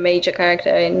such a major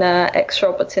character in X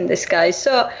Robots in Disguise.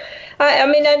 So, I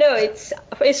mean, I know it's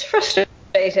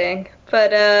frustrating,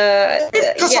 but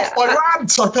Cut off my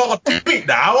rant. I can't do it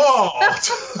now. Oh.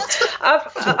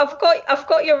 I've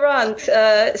got your rant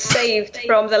saved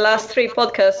from the last 3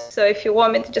 podcasts. So if you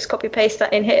want me to just copy paste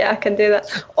that in here, I can do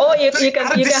that. Or you can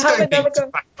have another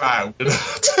go.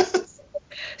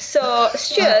 So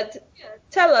Stuart,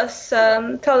 tell us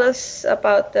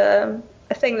about a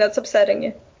thing that's upsetting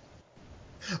you.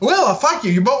 Well, thank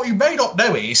you. What you may not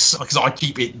know is, because I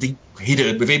keep it deep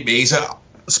hidden within me, is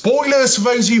spoilers for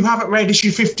those of you who haven't read issue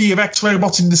 50 of X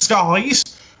Robots in Disguise,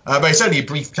 but it's only a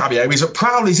brief cameo, is that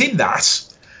Prowl is in that.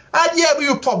 And yeah, we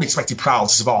were probably expecting Prowl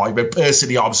to survive, but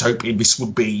personally I was hoping this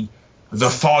would be the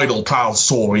final Prowl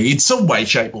story in some way,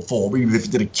 shape or form, even if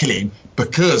it didn't kill him,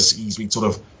 because he's been sort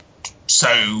of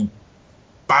so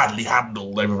badly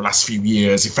handled over the last few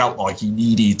years. It felt like he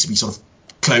needed to be sort of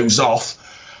closed off.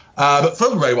 But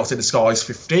from Robots in Disguise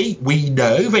 50, we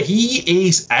know that he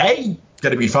is A,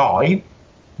 going to be fine,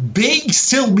 B,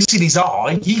 still missing his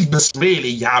eye. He must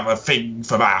really have a thing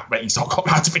for that, but he's not got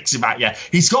how to fix him that yet.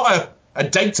 He's got a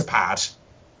data pad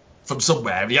from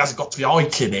somewhere, and he hasn't got to the eye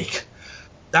clinic.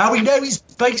 Now we know he's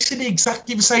basically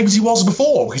exactly the same as he was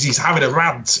before, because he's having a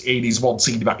rant in his one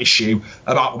scene about issue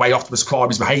about the way Optimus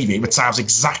Prime is behaving. It sounds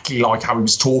exactly like how he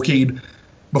was talking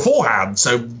beforehand.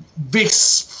 So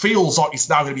this feels like it's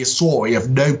now going to be a story of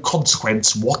no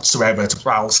consequence whatsoever to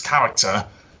Prowl's character.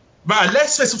 But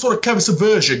unless there's some sort of clever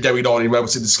subversion going on in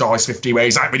Robots in Disguise 50, where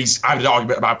he's having an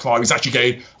argument about Prime, he's actually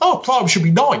going, oh, Prime should be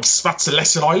nice. That's the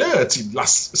lesson I learnt in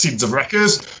last Sins of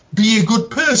Wreckers. Be a good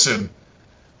person.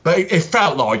 But it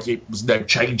felt like it was no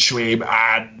change to him,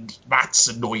 and that's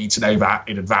annoying to know that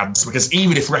in advance, because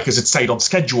even if Wreckers had stayed on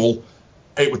schedule,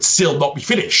 it would still not be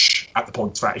finished at the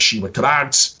point that issue would come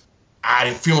out. And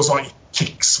it feels like it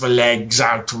kicks the legs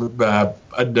out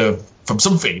from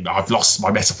something. I've lost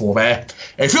my metaphor there.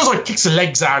 It feels like it kicks the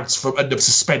legs out from under the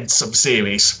suspense of the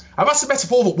series. And that's a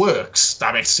metaphor that works.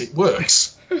 Damn it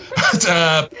works. So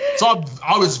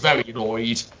I was very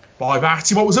annoyed by that.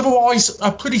 What was otherwise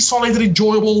a pretty solid and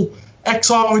enjoyable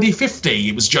XRD 50.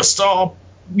 It was just,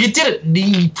 you didn't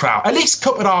need Prowl. At least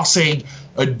Cup and RC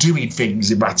are doing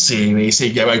things in that series. So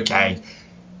you go, okay,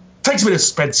 takes a bit of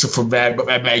Spencer from them, but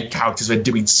their main characters are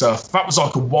doing stuff. That was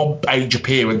like a one-page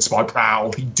appearance by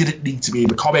Prowl. He didn't need to be in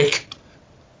the comic.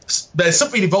 There's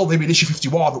something involved in issue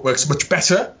 51 that works much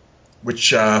better,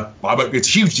 which I won't go into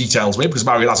huge details with because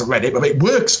Mariel hasn't read it, but it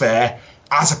works there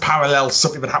as a parallel to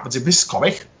something that happens in this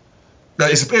comic.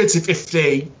 His appearance in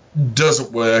 50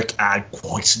 doesn't work and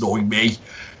quite annoying me.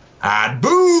 And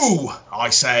boo, I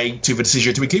say, to the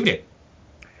decision to include it.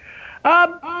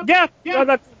 Yeah. Well,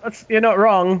 that's you're not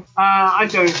wrong. I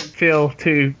don't feel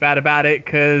too bad about it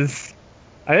because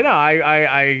I don't know.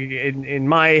 I in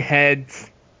my head,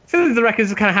 Sins of Wreckers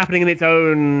is kind of happening in its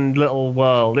own little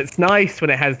world. It's nice when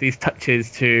it has these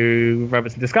touches to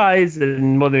Robots in Disguise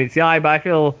and More Than Meets the Eye, but I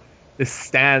feel this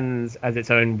stands as its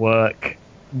own work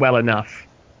well enough.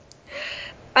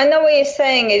 I know what you're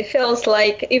saying. It feels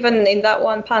like even in that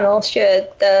one panel,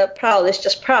 Stuart, the Prowl is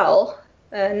just Prowl.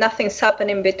 Nothing's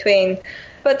happening between.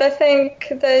 But I think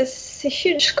there's a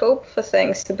huge scope for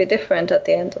things to be different at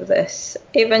the end of this.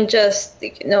 Even just,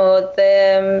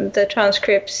 the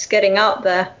transcripts getting out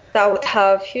there, that would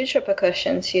have huge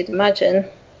repercussions, you'd imagine.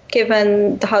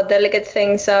 Given how delicate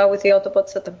things are with the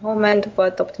Autobots at the moment,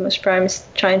 what Optimus Prime is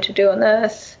trying to do on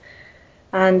Earth,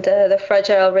 and the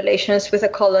fragile relations with the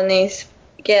colonies.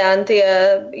 Yeah, and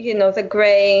the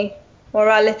grey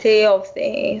morality of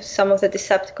some of the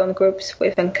Decepticon groups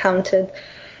we've encountered.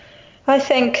 I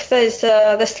think there's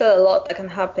still a lot that can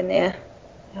happen here.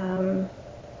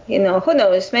 Who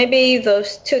knows? Maybe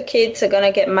those 2 kids are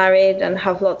gonna get married and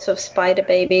have lots of spider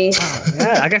babies.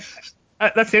 Yeah, I guess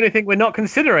that's the only thing we're not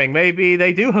considering. Maybe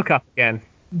they do hook up again.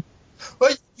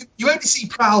 Well, you only see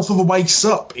Prowl from the waist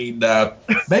up in,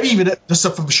 maybe even just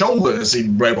up from the shoulders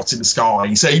in Robots in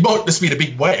Disguise. So he might just be in a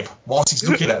big web whilst he's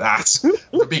looking at that.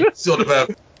 The big sort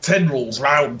of tendrils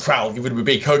round Prowl, giving him a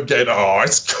big hug, going, oh,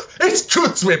 it's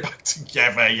good to be back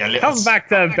together, you little... Come back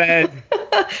to bed.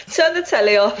 Turn the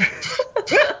telly off.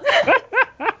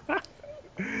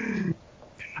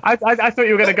 I thought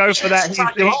you were going to go for that.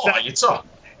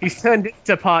 He's turned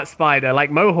into part spider, like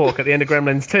Mohawk at the end of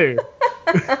Gremlins 2.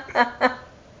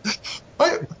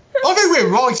 I think we're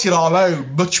writing our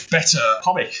own much better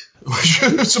comic. We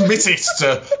should submit it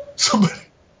to somebody.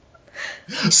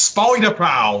 Spider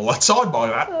Prowl. I'd sign by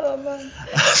that. Oh, man.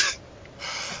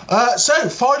 So,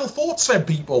 final thoughts then,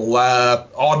 people,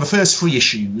 on the first 3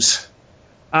 issues.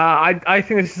 I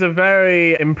think this is a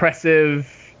very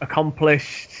impressive,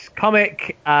 accomplished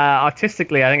comic.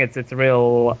 Artistically, I think it's a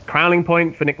real crowning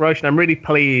point for Nick Roche, and I'm really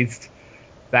pleased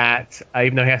that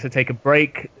even though he has to take a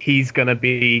break, he's going to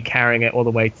be carrying it all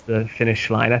the way to the finish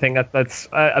line. I think that's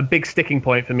a big sticking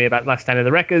point for me about Last Stand of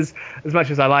the Wreckers. As much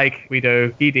as I like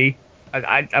Guido Guidi,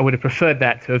 I would have preferred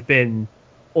that to have been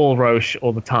all Roche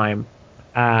all the time.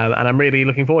 And I'm really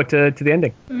looking forward to the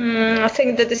ending. I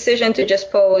think the decision to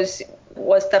just pause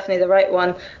was definitely the right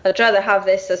one. I'd rather have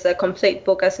this as a complete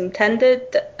book as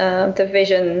intended, the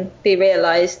vision be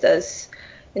realized as,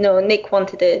 Nick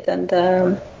wanted it, and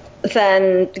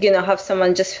then, have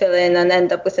someone just fill in and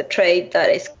end up with a trade that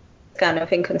is kind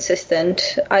of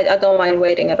inconsistent. I don't mind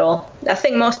waiting at all. I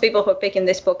think most people who are picking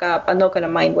this book up are not going to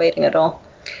mind waiting at all.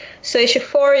 So issue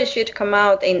 4 is due to come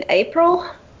out in April.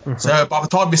 So by the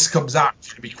time this comes out, it's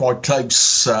going to be quite close.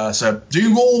 So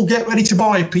do all get ready to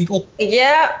buy it, people.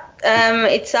 Yeah,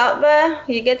 it's out there.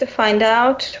 You get to find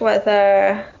out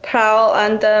whether Prowl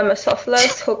and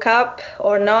Mesophilus hook up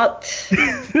or not.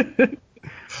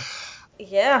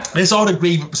 Yeah. This I'd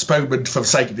agree that postponement for the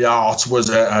sake of the art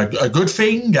was a good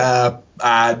thing,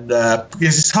 and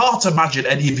because it's hard to imagine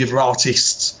any of the other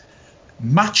artists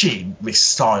matching this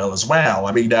style as well.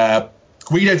 I mean,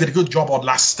 Guido did a good job on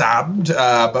Last Stand,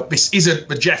 but this isn't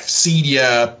the Jeff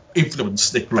Senior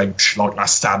influence Nick Roche like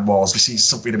Last Stand was. This is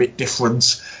something a bit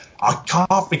different. I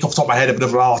can't think off the top of my head of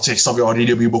another artist on the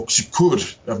IDW books who could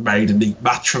have made a neat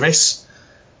match for this.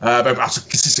 Maybe perhaps a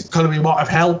consistent colouring might have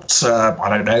helped. I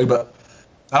don't know, but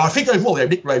I think overall,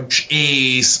 Nick Roche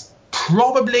is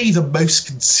probably the most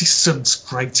consistent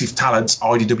creative talent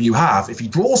IDW have. If he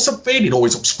draws something, it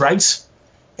always looks great.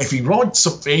 If he writes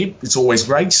something, it's always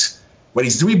great. When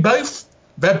he's doing both,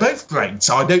 they're both great.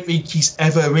 I don't think he's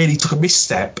ever really took a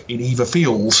misstep in either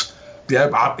field.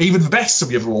 Even the best of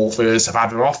the other authors have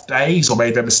had their off days or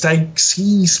made their mistakes.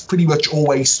 He's pretty much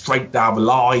always straight down the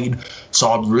line.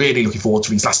 So I'm really looking forward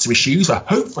to these last 2 issues. I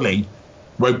hopefully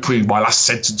won't prove my last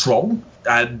sentence wrong.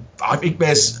 And I think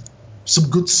there's some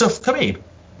good stuff coming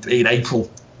in April.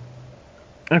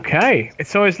 Okay.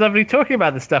 It's always lovely talking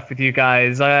about this stuff with you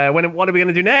guys. What are we going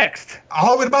to do next?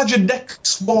 I would imagine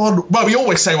next one... Well, we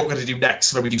always say what we're going to do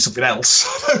next when we do something else.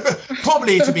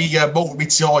 Probably it'll be Molten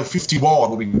Meteor 51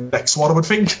 will be the next one, I would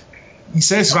think. He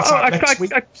says that's next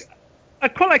week.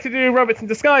 I'd quite like to do Robots in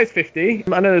Disguise 50.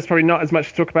 I know there's probably not as much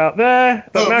to talk about there.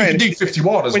 But Marion, we can do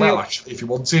 51 as well, actually, if you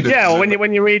want to. Yeah, well,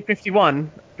 when you read 51,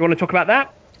 do you want to talk about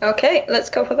that? Okay, let's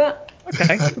go for that.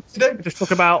 Okay. Just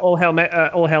talk about All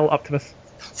Hell Optimus.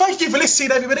 Thank you for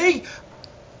listening, everybody.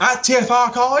 At TF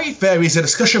Archive, there is a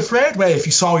discussion thread where if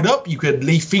you sign up, you can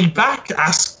leave feedback,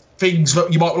 ask things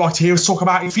that you might like to hear us talk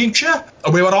about in future.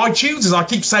 And we're on iTunes, as I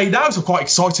keep saying now, so I'm quite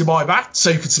excited by that. So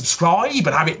you can subscribe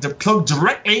and have it plugged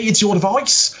directly into your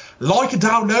device. Like and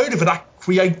download of an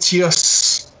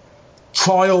Aquatius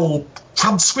trial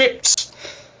transcript.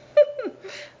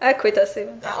 Aquatius,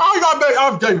 even.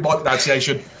 I'm going with my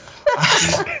pronunciation.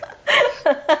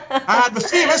 And the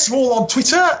 3 of us are all on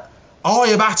Twitter. I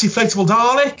am at Inflatable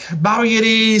Dalek. Marion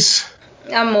is...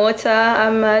 I'm Morta.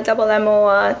 I'm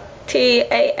MORTAH.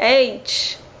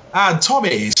 And Tom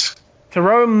is...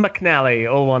 Tyrone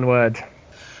McNally, all one word.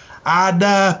 And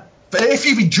if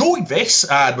you've enjoyed this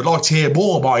and would like to hear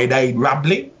more of my inane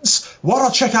ramblings, why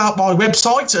not check out my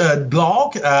website and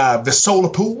blog, The Solar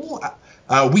Pool,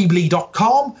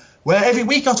 Weebly.com, where every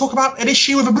week I talk about an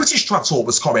issue of a British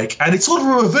Transformers comic, and it's sort of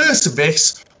a reverse of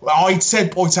this, where I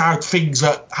instead point out things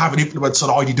that have an influence on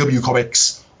IDW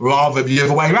comics rather than the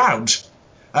other way around.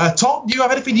 Tom, do you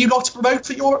have anything you'd like to promote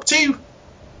that you're up to?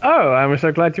 Oh, I'm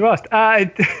so glad you asked.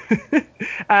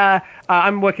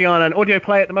 I'm working on an audio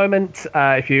play at the moment.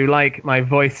 If you like my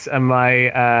voice and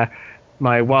my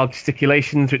wild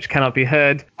gesticulations, which cannot be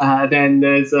heard, then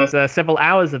there's several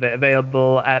hours of it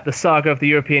available at the Saga of the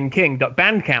European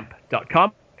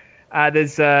King.bandcamp.com.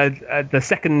 There's the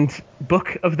second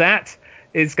book of that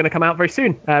is going to come out very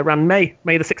soon, around May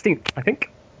the 16th, I think.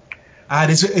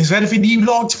 And is there anything you'd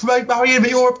like to promote, Marion,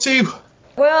 that you're up to?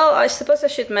 Well, I suppose I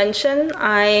should mention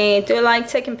I do like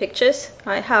taking pictures.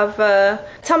 I have a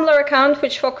Tumblr account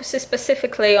which focuses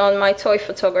specifically on my toy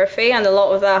photography, and a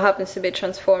lot of that happens to be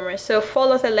Transformers. So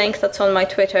follow the link that's on my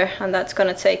Twitter, and that's going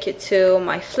to take you to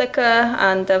my Flickr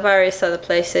and various other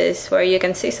places where you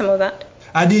can see some of that.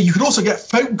 And you can also get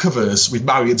phone covers with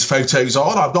Marion's photos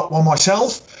on. I've got one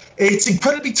myself. It's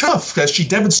incredibly tough, because she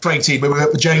demonstrated when we were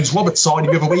at the James Roberts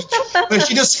signing the other week, where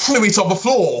she just threw it on the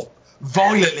floor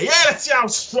violently. Yeah, let's see how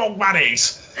strong that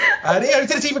is. And it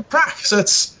didn't even crack. So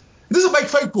it's He doesn't make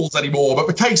phone calls anymore, but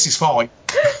the case is fine.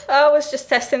 I was just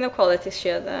testing the quality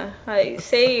shield there. I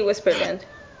see, it was brilliant.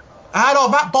 And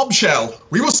on that bombshell,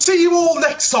 we will see you all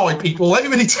next time, people.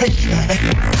 Everybody take care.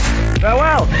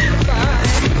 Farewell. Bye.